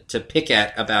to pick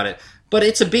at about it. But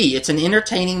it's a B. It's an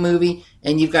entertaining movie,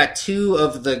 and you've got two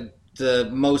of the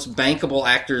most bankable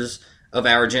actors of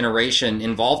our generation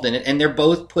involved in it, and they're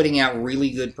both putting out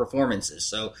really good performances.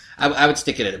 So I would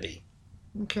stick it at a B.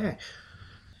 Okay.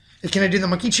 Can I do the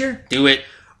monkey cheer? Do it.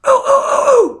 Oh, oh, oh,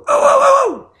 oh, oh, oh,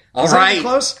 oh. All right.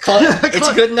 Close?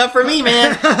 It's good enough for me,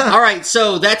 man. All right,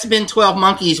 so that's been 12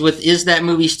 Monkeys with Is That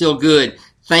Movie Still Good?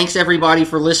 Thanks, everybody,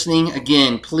 for listening.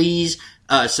 Again, please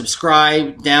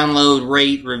subscribe, download,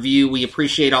 rate, review. We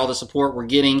appreciate all the support we're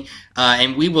getting,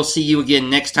 and we will see you again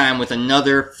next time with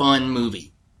another fun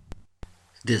movie.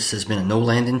 This has been a No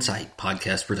Land in Sight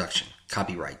podcast production.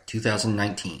 Copyright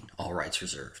 2019. All rights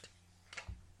reserved.